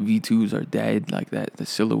V2s are dead, like that the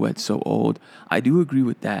silhouette's so old. I do agree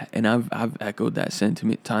with that. And I've echoed that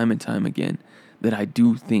sentiment time and time again, that I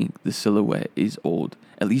do think the silhouette is old,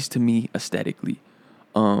 at least to me aesthetically.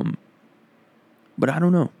 But I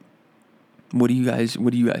don't know. What do you guys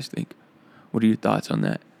think? What are your thoughts on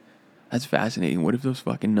that? That's fascinating. What if those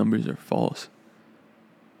fucking numbers are false?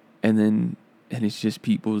 And it's just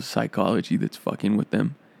people's psychology that's fucking with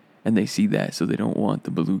them, and they see that, so they don't want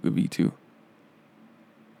the Beluga V2.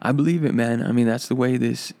 I believe it, man. I mean, that's the way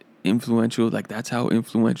this influential, that's how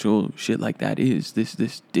influential shit like that is.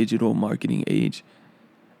 This digital marketing age,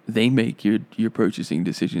 they make your purchasing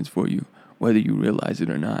decisions for you, whether you realize it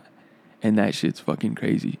or not, and that shit's fucking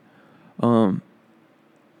crazy. But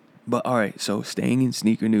all right, so staying in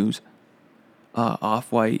sneaker news,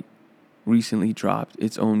 Off-White recently dropped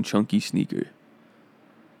its own chunky sneaker.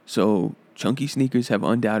 So chunky sneakers have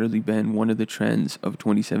undoubtedly been one of the trends of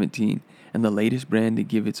 2017, and the latest brand to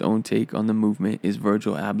give its own take on the movement is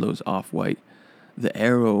Virgil Abloh's Off-White. The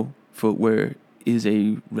Aero footwear is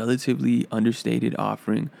a relatively understated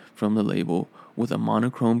offering from the label, with a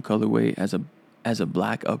monochrome colorway as a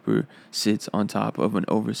black upper sits on top of an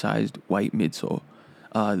oversized white midsole.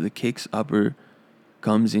 The Kicks upper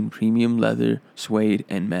comes in premium leather, suede,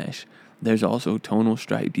 and mesh. There's also tonal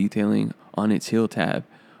stripe detailing on its heel tab,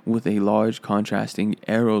 with a large contrasting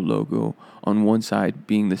Aero logo on one side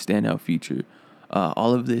being the standout feature.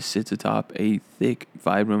 All of this sits atop a thick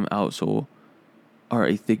Vibram outsole, or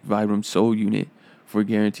a thick Vibram sole unit for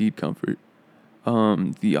guaranteed comfort.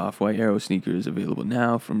 The Off-White Aero sneaker is available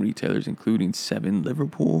now from retailers including 7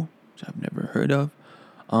 Liverpool, which I've never heard of,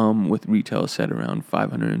 with retail set around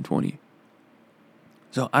 $520.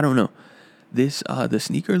 So I don't know. This the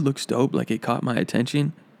sneaker looks dope, like it caught my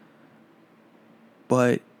attention,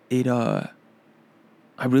 but I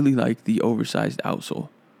really like the oversized outsole.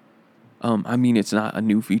 I mean, it's not a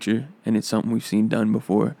new feature, and it's something we've seen done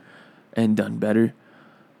before and done better.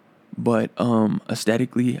 But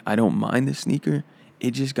aesthetically, I don't mind the sneaker.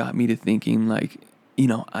 It just got me to thinking,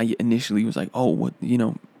 I initially was like, oh, what,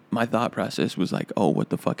 my thought process was like, oh, what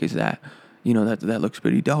the fuck is that? That looks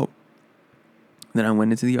pretty dope. Then I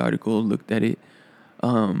went into the article, looked at it,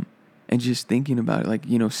 and just thinking about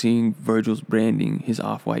it, seeing Virgil's branding, his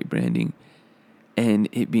Off-White branding, and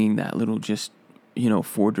it being that little just,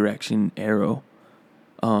 4-direction arrow.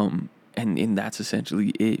 And that's essentially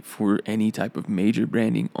it for any type of major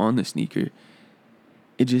branding on the sneaker.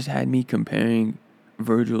 It just had me comparing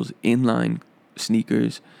Virgil's inline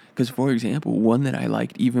sneakers. Because, for example, one that I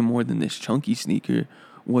liked even more than this chunky sneaker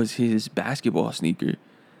was his basketball sneaker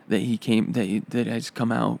that has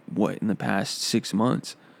come out, in the past 6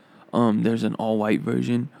 months. There's an all-white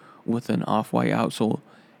version with an off-white outsole,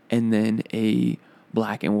 and then a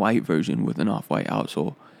black and white version with an off-white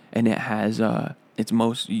outsole. And it has it's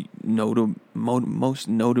most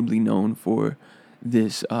notably known for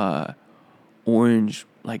this orange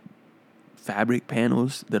fabric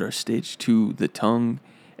panels that are stitched to the tongue,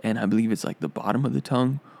 and I believe it's the bottom of the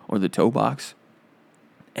tongue or the toe box.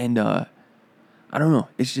 And I don't know,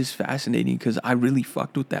 it's just fascinating because I really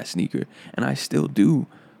fucked with that sneaker, and I still do.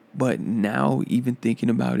 But now, even thinking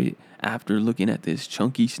about it after looking at this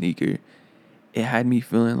chunky sneaker, it had me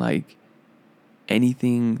feeling like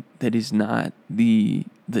anything that is not the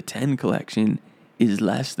 10 collection is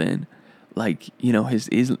less than. His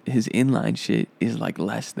inline shit is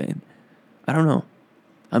less than. I don't know.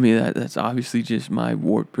 I mean, that's obviously just my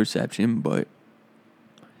warped perception, but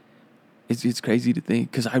it's crazy to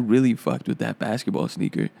think, because I really fucked with that basketball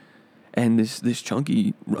sneaker, and this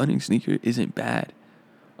chunky running sneaker isn't bad.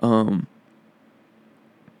 But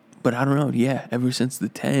I don't know. Yeah, ever since the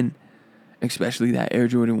 10, especially that Air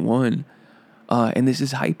Jordan 1. And this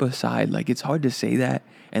is hype aside. Like, it's hard to say that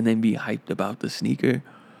and then be hyped about the sneaker.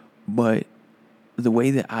 But the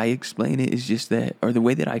way that I explain it is just that, or the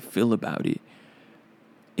way that I feel about it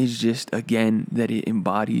is just, again, that it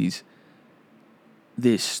embodies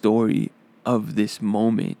this story of this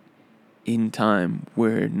moment in time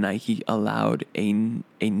where Nike allowed a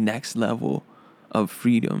next level of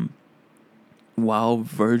freedom while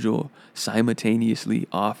Virgil simultaneously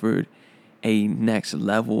offered a next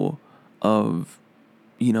level of,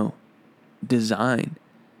 design.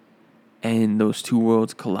 And those two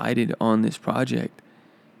worlds collided on this project.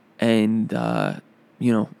 And,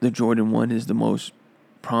 the Jordan 1 is the most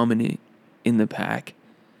prominent in the pack.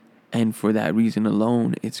 And for that reason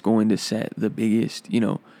alone, it's going to set the biggest,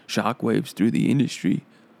 shockwaves through the industry.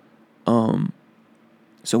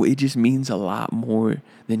 So it just means a lot more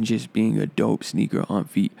than just being a dope sneaker on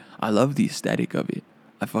feet. I love the aesthetic of it.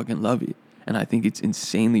 I fucking love it. And I think it's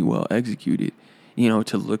insanely well executed.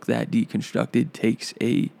 To look that deconstructed takes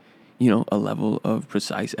a level of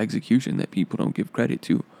precise execution that people don't give credit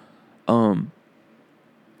to.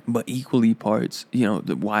 But equally parts,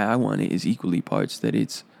 why I want it is equally parts that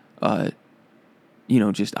it's,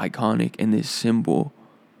 just iconic and this symbol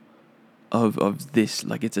of this,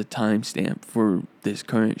 like, it's a timestamp for this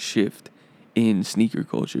current shift in sneaker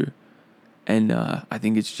culture. And I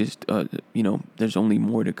think it's just, there's only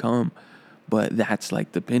more to come. But that's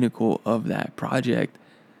like the pinnacle of that project.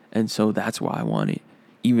 And so that's why I want it,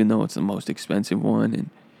 even though it's the most expensive one and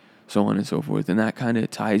so on and so forth. And that kind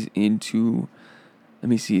of ties into, let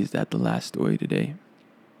me see, is that the last story today?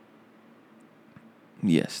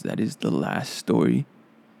 Yes, that is the last story.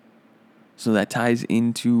 So that ties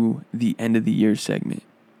into the end of the year segment,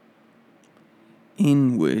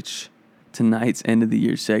 in which tonight's end of the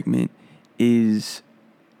year segment is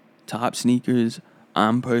top sneakers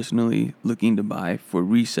I'm personally looking to buy for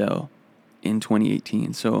resale in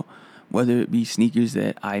 2018. So whether it be sneakers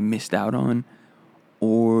that I missed out on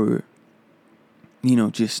or,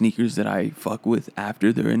 just sneakers that I fuck with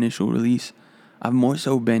after their initial release, I've more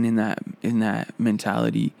so been in that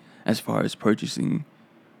mentality as far as purchasing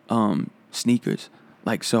sneakers.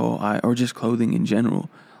 Like, or just clothing in general.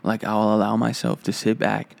 Like, I'll allow myself to sit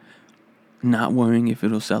back, not worrying if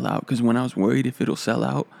it'll sell out. Because when I was worried if it'll sell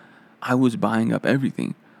out, I was buying up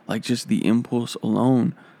everything. Like, just the impulse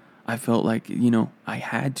alone, I felt like, I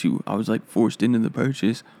had to. I was like forced into the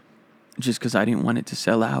purchase just because I didn't want it to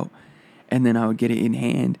sell out. And then I would get it in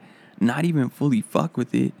hand, not even fully fuck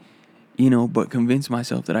with it, but convince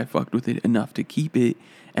myself that I fucked with it enough to keep it.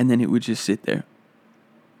 And then it would just sit there.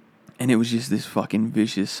 And it was just this fucking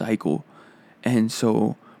vicious cycle. And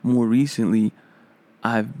so more recently,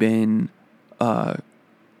 I've been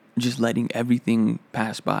just letting everything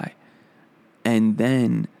pass by. And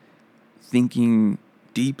then thinking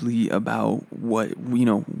deeply about what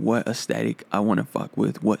aesthetic I want to fuck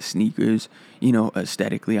with, what sneakers,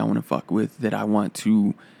 aesthetically I want to fuck with, that I want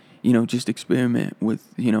to, just experiment with,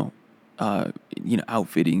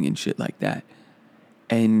 outfitting and shit like that.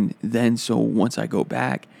 And then so once I go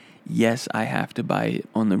back, yes, I have to buy it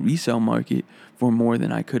on the resale market for more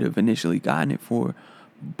than I could have initially gotten it for,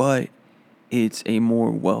 but it's a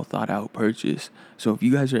more well thought out purchase. So if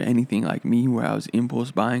you guys are anything like me, where I was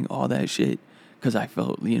impulse buying all that shit because I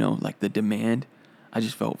felt, like the demand, I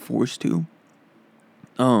just felt forced to.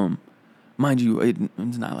 Mind you,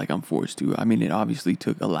 it's not like I'm forced to. I mean, it obviously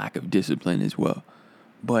took a lack of discipline as well,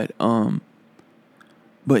 but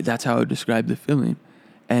that's how I would describe the feeling.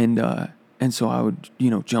 And so I would,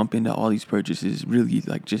 jump into all these purchases really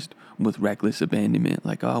like just with reckless abandonment.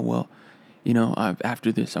 Like, oh, well,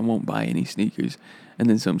 after this, I won't buy any sneakers. And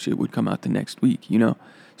then some shit would come out the next week,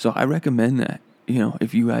 So I recommend that,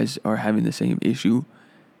 if you guys are having the same issue,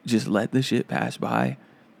 just let the shit pass by,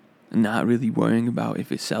 not really worrying about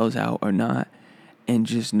if it sells out or not. And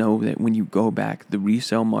just know that when you go back, the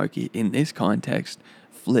resale market in this context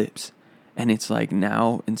flips. And it's like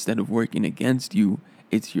now, instead of working against you,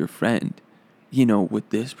 it's your friend, with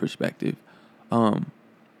this perspective. But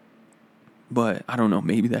I don't know,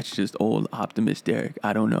 maybe that's just old optimist Derek.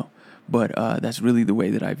 I don't know. But that's really the way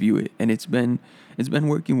that I view it. And it's been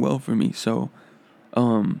working well for me. So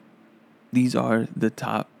these are the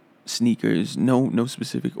top sneakers. No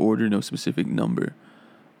specific order, no specific number.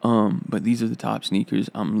 But these are the top sneakers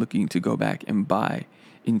I'm looking to go back and buy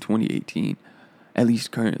in 2018, at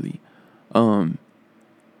least currently.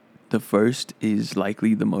 The first is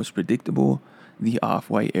likely the most predictable, the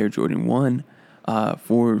Off-White Air Jordan 1.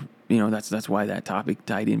 That's why that topic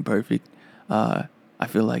tied in perfect. I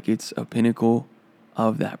feel like it's a pinnacle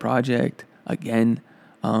of that project. Again,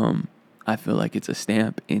 I feel like it's a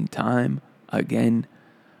stamp in time again,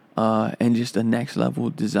 and just a next level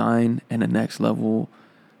design and a next level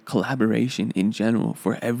collaboration in general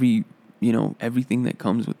for everything that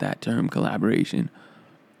comes with that term collaboration.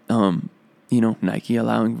 Nike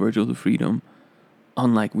allowing Virgil the freedom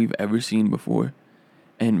unlike we've ever seen before,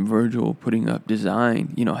 and Virgil putting up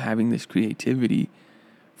design, having this creativity,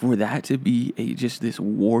 for that to be just this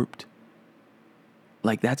warped,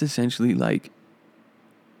 like that's essentially like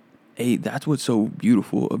that's what's so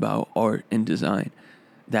beautiful about art and design.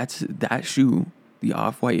 That shoe, the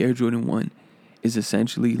Off-White Air Jordan 1, is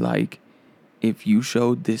essentially like if you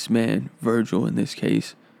showed this man, Virgil in this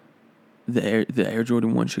case, the Air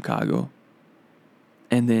Jordan 1 Chicago,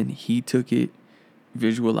 and then he took it,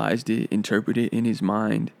 visualized it, interpreted it in his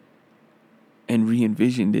mind, and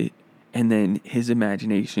re-envisioned it, and then his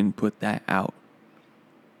imagination put that out.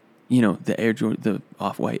 The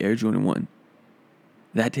Off-White Air Jordan 1.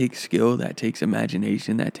 That takes skill, that takes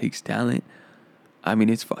imagination, that takes talent. I mean,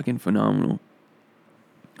 it's fucking phenomenal.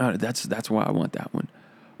 That's why I want that one.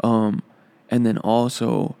 And then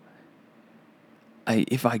also,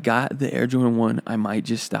 if I got the Air Jordan 1, I might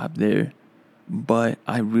just stop there. But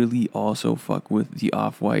I really also fuck with the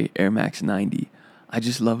Off-White Air Max 90. I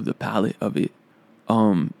just love the palette of it.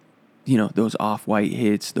 Those off-white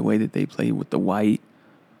hits, the way that they play with the white.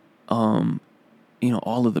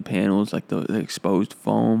 All of the panels, like the exposed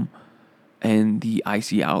foam and the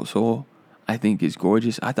icy outsole, I think is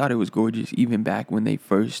gorgeous. I thought it was gorgeous even back when we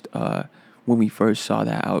first saw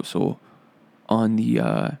that outsole on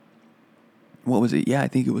the, what was it? Yeah, I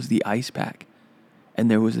think it was the ice pack. And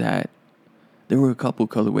there were a couple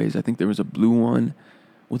colorways. I think there was a blue one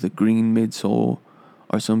with a green midsole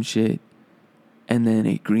or some shit. And then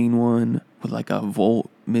a green one with like a Volt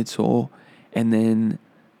midsole. And then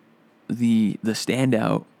the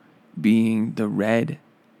standout being the red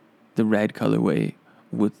colorway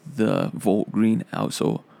with the Volt green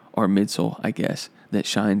outsole or midsole, I guess, that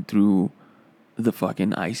shined through the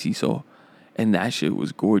fucking icy sole. And that shit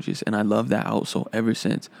was gorgeous. And I love that outsole ever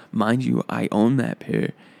since. Mind you, I own that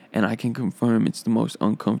pair, and I can confirm it's the most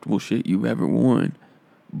uncomfortable shit you've ever worn.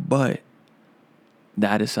 But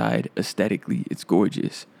that aside, aesthetically, it's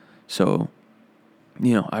gorgeous. So,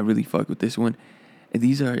 I really fuck with this one.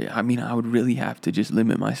 I would really have to just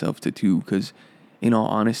limit myself to two, because in all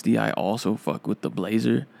honesty, I also fuck with the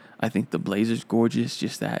blazer. I think the blazer's gorgeous,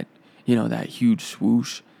 just that, that huge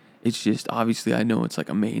swoosh. It's just, obviously I know it's like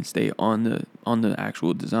a mainstay on the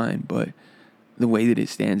actual design, but the way that it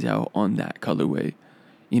stands out on that colorway,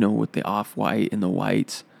 with the off-white and the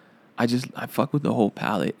whites, I fuck with the whole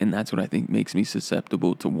palette, and that's what I think makes me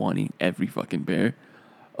susceptible to wanting every fucking pair.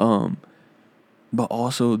 But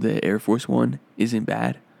also the Air Force One isn't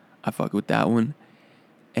bad. I fuck with that one.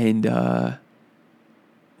 And,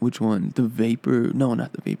 which one? The Vapor, no,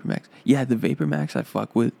 not the Vapor Max. Yeah, the Vapor Max I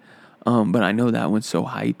fuck with. But I know that one's so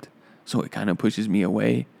hyped, so it kind of pushes me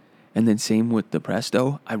away. And then same with the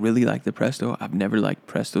Presto. I really like the Presto. I've never liked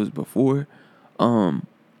Prestos before.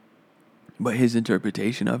 But his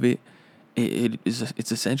interpretation of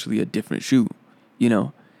it's essentially a different shoe.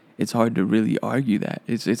 It's hard to really argue that.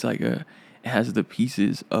 It's like it has the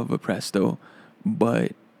pieces of a Presto,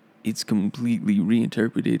 but it's completely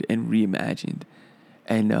reinterpreted and reimagined.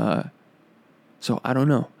 And so I don't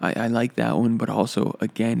know. I like that one, but also,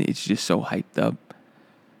 again, it's just so hyped up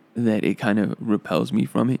that it kind of repels me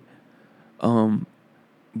from it.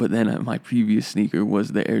 But then my previous sneaker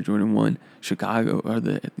was the Air Jordan 1 Chicago, or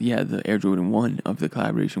the Air Jordan 1 of the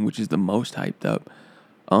collaboration, which is the most hyped up.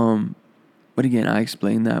 But again, I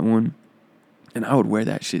explained that one, and I would wear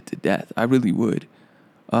that shit to death. I really would.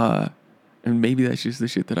 And maybe that's just the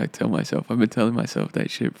shit that I tell myself. I've been telling myself that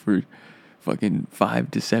shit for fucking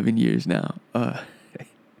 5 to 7 years now.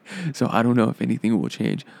 So I don't know if anything will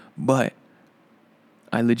change, but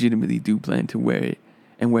I legitimately do plan to wear it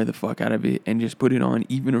and wear the fuck out of it and just put it on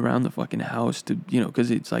even around the fucking house to,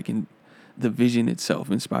 because it's like the vision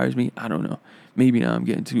itself inspires me. I don't know. Maybe now I'm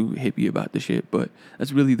getting too hippie about the shit, but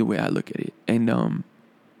that's really the way I look at it. And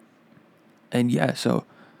yeah, so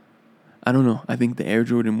I don't know. I think the Air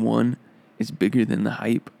Jordan 1 is bigger than the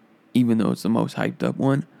hype, even though it's the most hyped up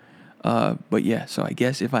one. But yeah, so I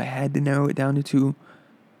guess if I had to narrow it down to two,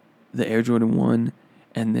 the Air Jordan 1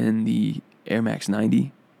 and then the Air Max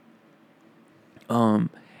 90. And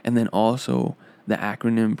then also the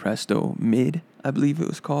acronym Presto Mid, I believe it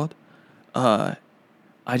was called. I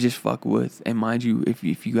just fuck with, and mind you, if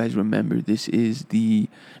you guys remember, this is the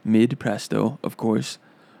Mid Presto, of course.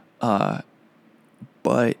 But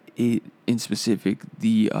it, in specific,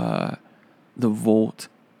 the Volt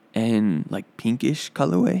and like pinkish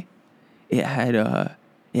colorway, it had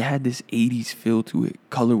this 80s feel to it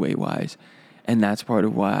colorway wise, And that's part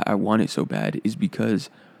of why I want it so bad, is because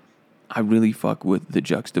I really fuck with the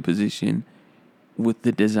juxtaposition with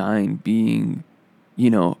the design being,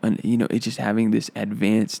 it's just having this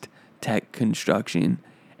advanced tech construction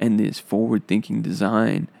and this forward thinking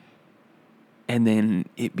design, and then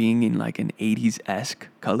it being in like an 80s-esque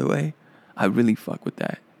colorway. I really fuck with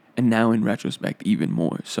that. And now in retrospect, even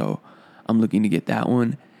more. So I'm looking to get that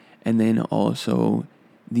one. And then also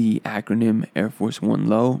the acronym Air Force One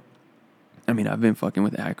Low. I mean, I've been fucking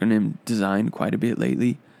with acronym design quite a bit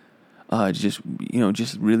lately. Just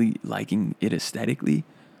really liking it aesthetically.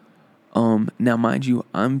 Now, mind you,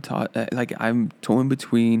 I'm torn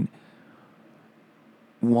between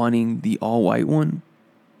wanting the all white one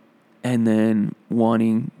and then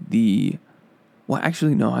wanting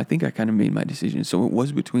actually, no, I think I kind of made my decision. So it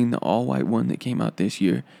was between the all white one that came out this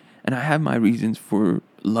year, and I have my reasons for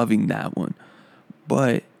loving that one.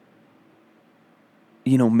 But,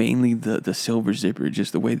 mainly the silver zipper,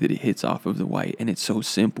 just the way that it hits off of the white, and it's so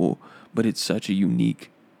simple, but it's such a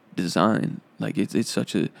unique design. Like it's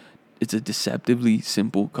a deceptively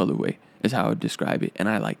simple colorway is how I would describe it, and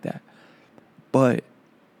I like that. But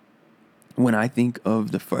when I think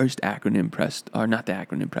of the first acronym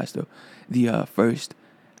the first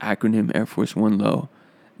acronym Air Force One Low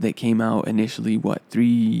that came out initially,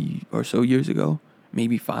 3 or so years ago,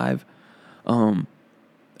 maybe 5, I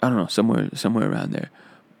don't know, somewhere around there.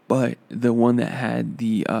 But the one that had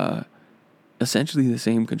the essentially the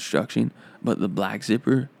same construction, but the black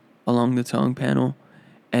zipper along the tongue panel,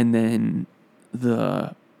 and then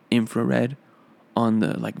the infrared on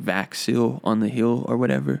the like vac seal on the heel or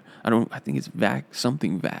whatever. I think it's vac.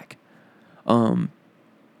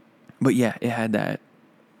 But yeah, it had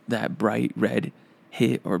that bright red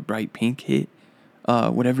hit or bright pink hit,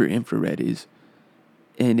 whatever infrared is,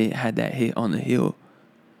 and it had that hit on the heel.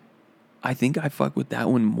 I think I fuck with that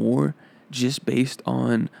one more just based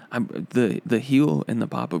on the heel and the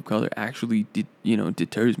pop-up color actually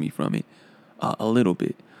deters me from it a little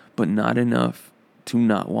bit, but not enough to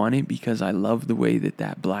not want it, because I love the way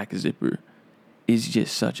that black zipper is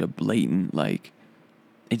just such a blatant, like,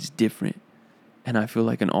 it's different. And I feel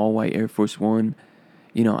like an all-white Air Force One,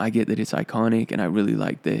 I get that it's iconic, and I really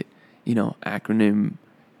like that, acronym,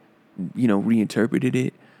 reinterpreted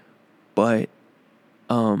it, but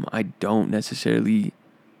I don't necessarily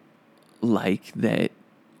like that,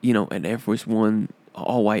 an Air Force One,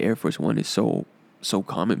 all-white Air Force One is so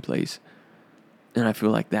commonplace. And I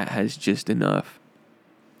feel like that has just enough,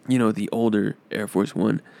 the older Air Force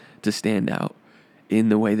One to stand out in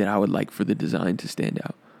the way that I would like for the design to stand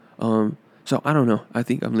out. So I don't know. I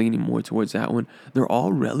think I'm leaning more towards that one. They're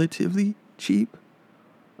all relatively cheap.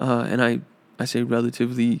 And I say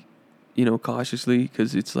relatively, cautiously,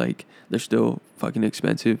 because it's like they're still fucking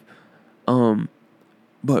expensive.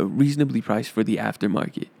 But reasonably priced for the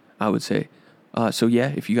aftermarket, I would say. So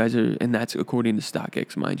yeah, if you guys are, and that's according to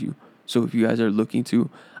StockX, mind you. So if you guys are looking to,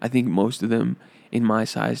 I think most of them in my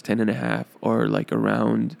size 10.5 are like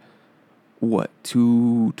around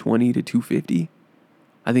 220 to 250.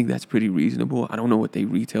 I think that's pretty reasonable. I don't know what they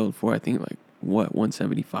retailed for. I think like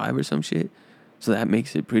 175 or some shit. So that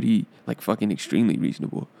makes it pretty, like, fucking extremely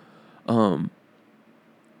reasonable. But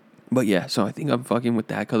yeah, so I think I'm fucking with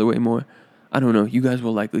that colorway more. I don't know. You guys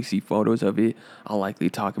will likely see photos of it. I'll likely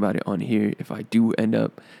talk about it on here if I do end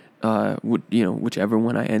up, whichever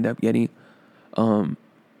one I end up getting.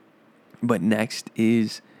 But next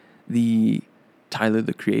is the Tyler,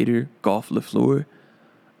 the Creator, Golf LaFleur.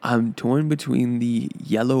 I'm torn between the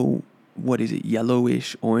yellowish,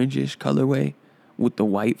 orangish colorway with the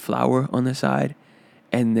white flower on the side,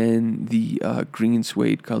 and then the green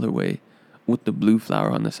suede colorway with the blue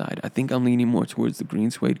flower on the side. I think I'm leaning more towards the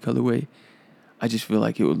green suede colorway. I just feel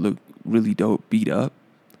like it would look really dope beat up,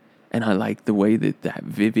 and I like the way that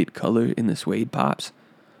vivid color in the suede pops.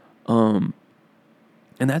 And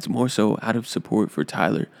that's more so out of support for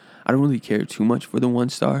Tyler. I don't really care too much for the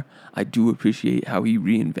 1-star. I do appreciate how he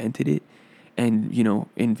reinvented it and,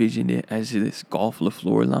 envisioned it as this Golf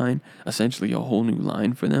LaFleur line, essentially a whole new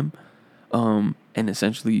line for them. And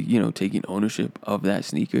essentially, taking ownership of that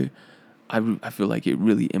sneaker. I feel like it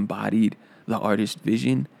really embodied the artist's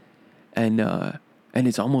vision, and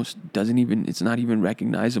it's almost it's not even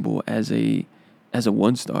recognizable as a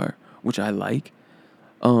 1-star, which I like.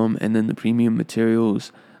 And then the premium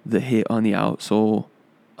materials, the hit on the outsole,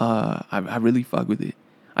 I really fuck with it.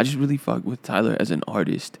 I just really fuck with Tyler as an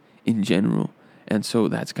artist in general. And so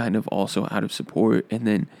that's kind of also out of support. And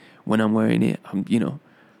then when I'm wearing it,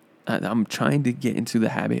 I'm trying to get into the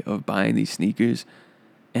habit of buying these sneakers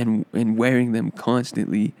and wearing them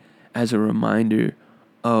constantly as a reminder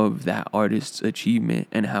of that artist's achievement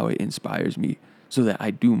and how it inspires me so that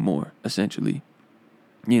I do more, essentially.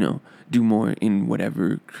 Do more in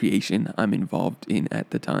whatever creation I'm involved in at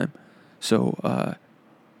the time. So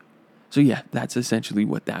yeah, that's essentially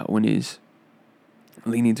what that one is.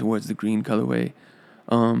 Leaning towards the green colorway.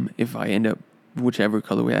 If I end up, whichever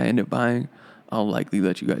colorway I end up buying, I'll likely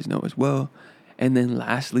let you guys know as well. And then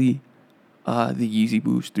lastly, the Yeezy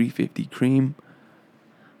Boost 350 Cream.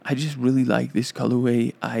 I just really like this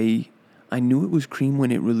colorway. I knew it was cream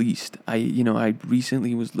when it released. I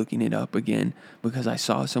recently was looking it up again because I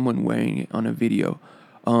saw someone wearing it on a video.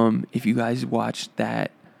 If you guys watched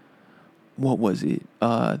that, what was it?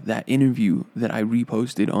 That interview that I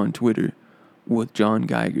reposted on Twitter with John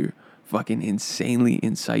Geiger, fucking insanely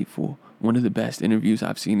insightful. One of the best interviews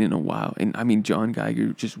I've seen in a while. And I mean, John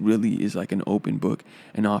Geiger just really is like an open book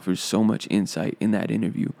and offers so much insight in that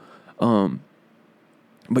interview.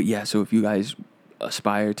 But yeah, so if you guys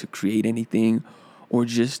aspire to create anything or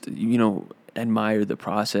just, admire the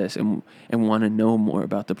process and want to know more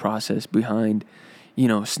about the process behind,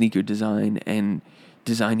 sneaker design and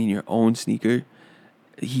designing your own sneaker,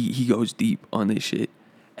 he goes deep on this shit.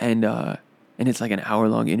 And it's like an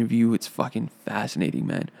hour-long interview. It's fucking fascinating,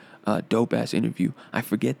 man. Dope-ass interview. I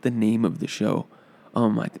forget the name of the show.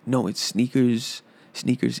 No, it's Sneakers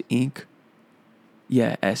Inc.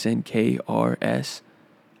 Yeah, SNKRS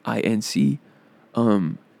INC.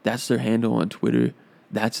 That's their handle on Twitter.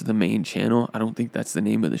 That's the main channel. I don't think that's the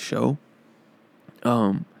name of the show.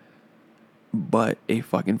 But a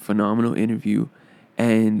fucking phenomenal interview.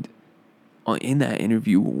 And in that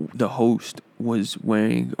interview, the host was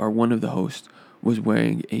wearing, or one of the hosts was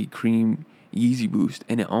wearing a cream Yeezy Boost,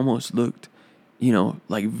 and it almost looked,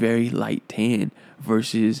 like very light tan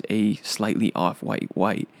versus a slightly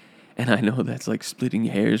off-white. And I know that's like splitting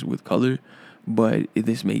hairs with color, but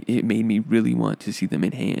it made me really want to see them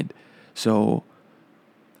in hand. So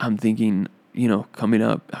I'm thinking, coming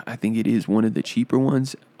up, I think it is one of the cheaper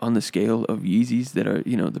ones on the scale of Yeezys that are,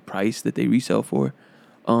 the price that they resell for.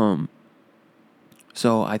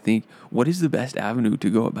 So I think, what is the best avenue to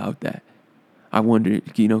go about that? I wonder,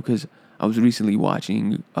 because I was recently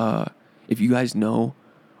watching, if you guys know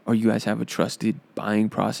or you guys have a trusted buying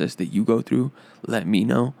process that you go through, let me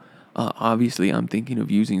know. Obviously, I'm thinking of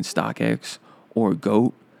using StockX or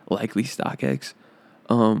GOAT, likely StockX.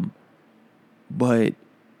 But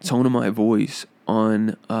tone of my voice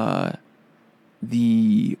on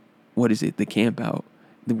the Camp Out,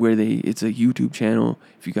 where it's a YouTube channel.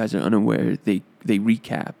 If you guys are unaware, they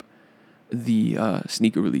recap the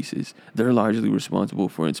sneaker releases. They're largely responsible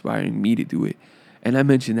for inspiring me to do it. And I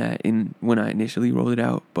mentioned that when I initially rolled it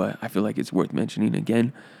out, but I feel like it's worth mentioning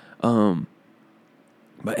again.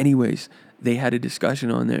 But anyways, they had a discussion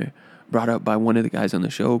on there brought up by one of the guys on the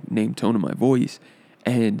show named Tone of My Voice.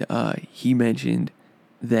 And he mentioned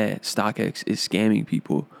that StockX is scamming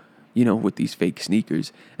people, with these fake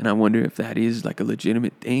sneakers. And I wonder if that is like a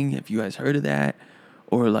legitimate thing. Have you guys heard of that?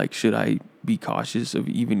 Or like, should I be cautious of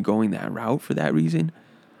even going that route for that reason?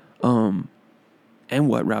 And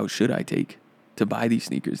what route should I take to buy these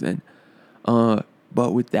sneakers then?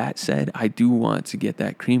 But with that said, I do want to get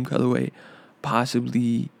that cream colorway,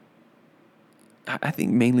 possibly. I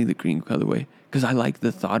think mainly the cream colorway, because I like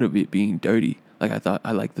the thought of it being dirty.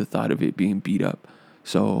 I like the thought of it being beat up.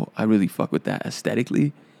 So I really fuck with that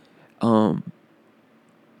aesthetically. But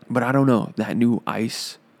I don't know, that new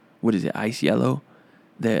ice yellow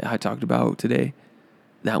that I talked about today,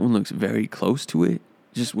 that one looks very close to it,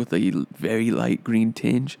 just with a very light green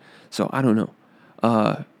tinge. So I don't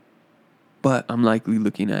know. But I'm likely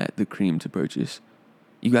looking at the cream to purchase.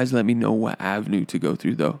 You guys let me know what avenue to go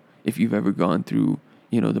through, though, if you've ever gone through,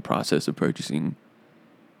 the process of purchasing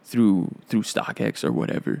through StockX or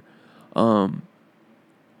whatever.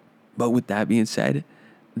 But with that being said,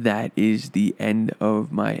 that is the end of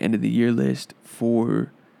my end of the year list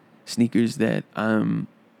for sneakers that I'm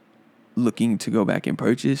looking to go back and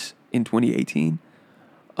purchase in 2018.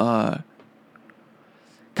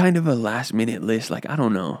 Kind of a last minute list. Like, I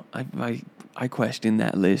don't know. I questioned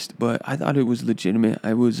that list, but I thought it was legitimate.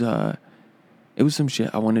 It was some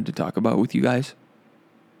shit I wanted to talk about with you guys.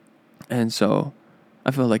 And so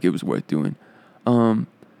I felt like it was worth doing.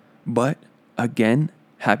 But again,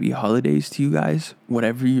 happy holidays to you guys.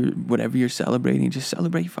 Whatever you're celebrating, just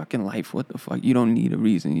celebrate fucking life. What the fuck? You don't need a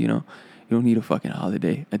reason, You don't need a fucking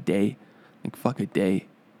holiday, a day. Like, fuck a day.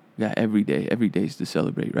 You got every day. Every day's to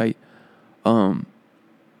celebrate, right?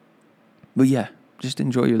 But yeah, just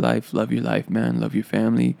enjoy your life. Love your life, man. Love your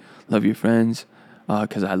family. Love your friends.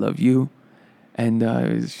 'Cause I love you. And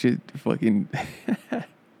shit fucking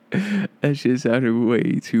that shit sounded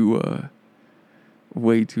way too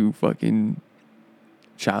way too fucking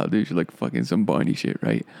childish, like fucking some Barney shit,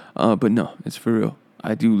 right? But no, it's for real.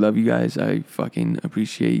 I do love you guys. I fucking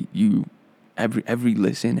appreciate you, every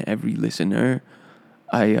listener.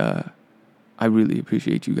 I really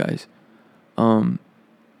appreciate you guys. And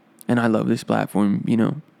I love this platform,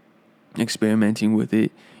 experimenting with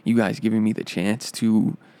it. You guys giving me the chance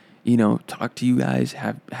to, talk to you guys,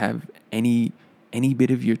 have any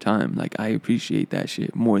bit of your time. Like, I appreciate that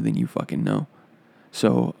shit more than you fucking know.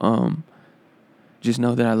 So, just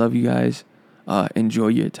know that I love you guys. Enjoy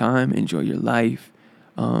your time, enjoy your life,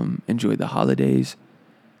 enjoy the holidays.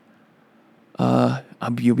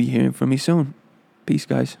 You'll be hearing from me soon. Peace,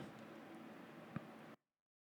 guys.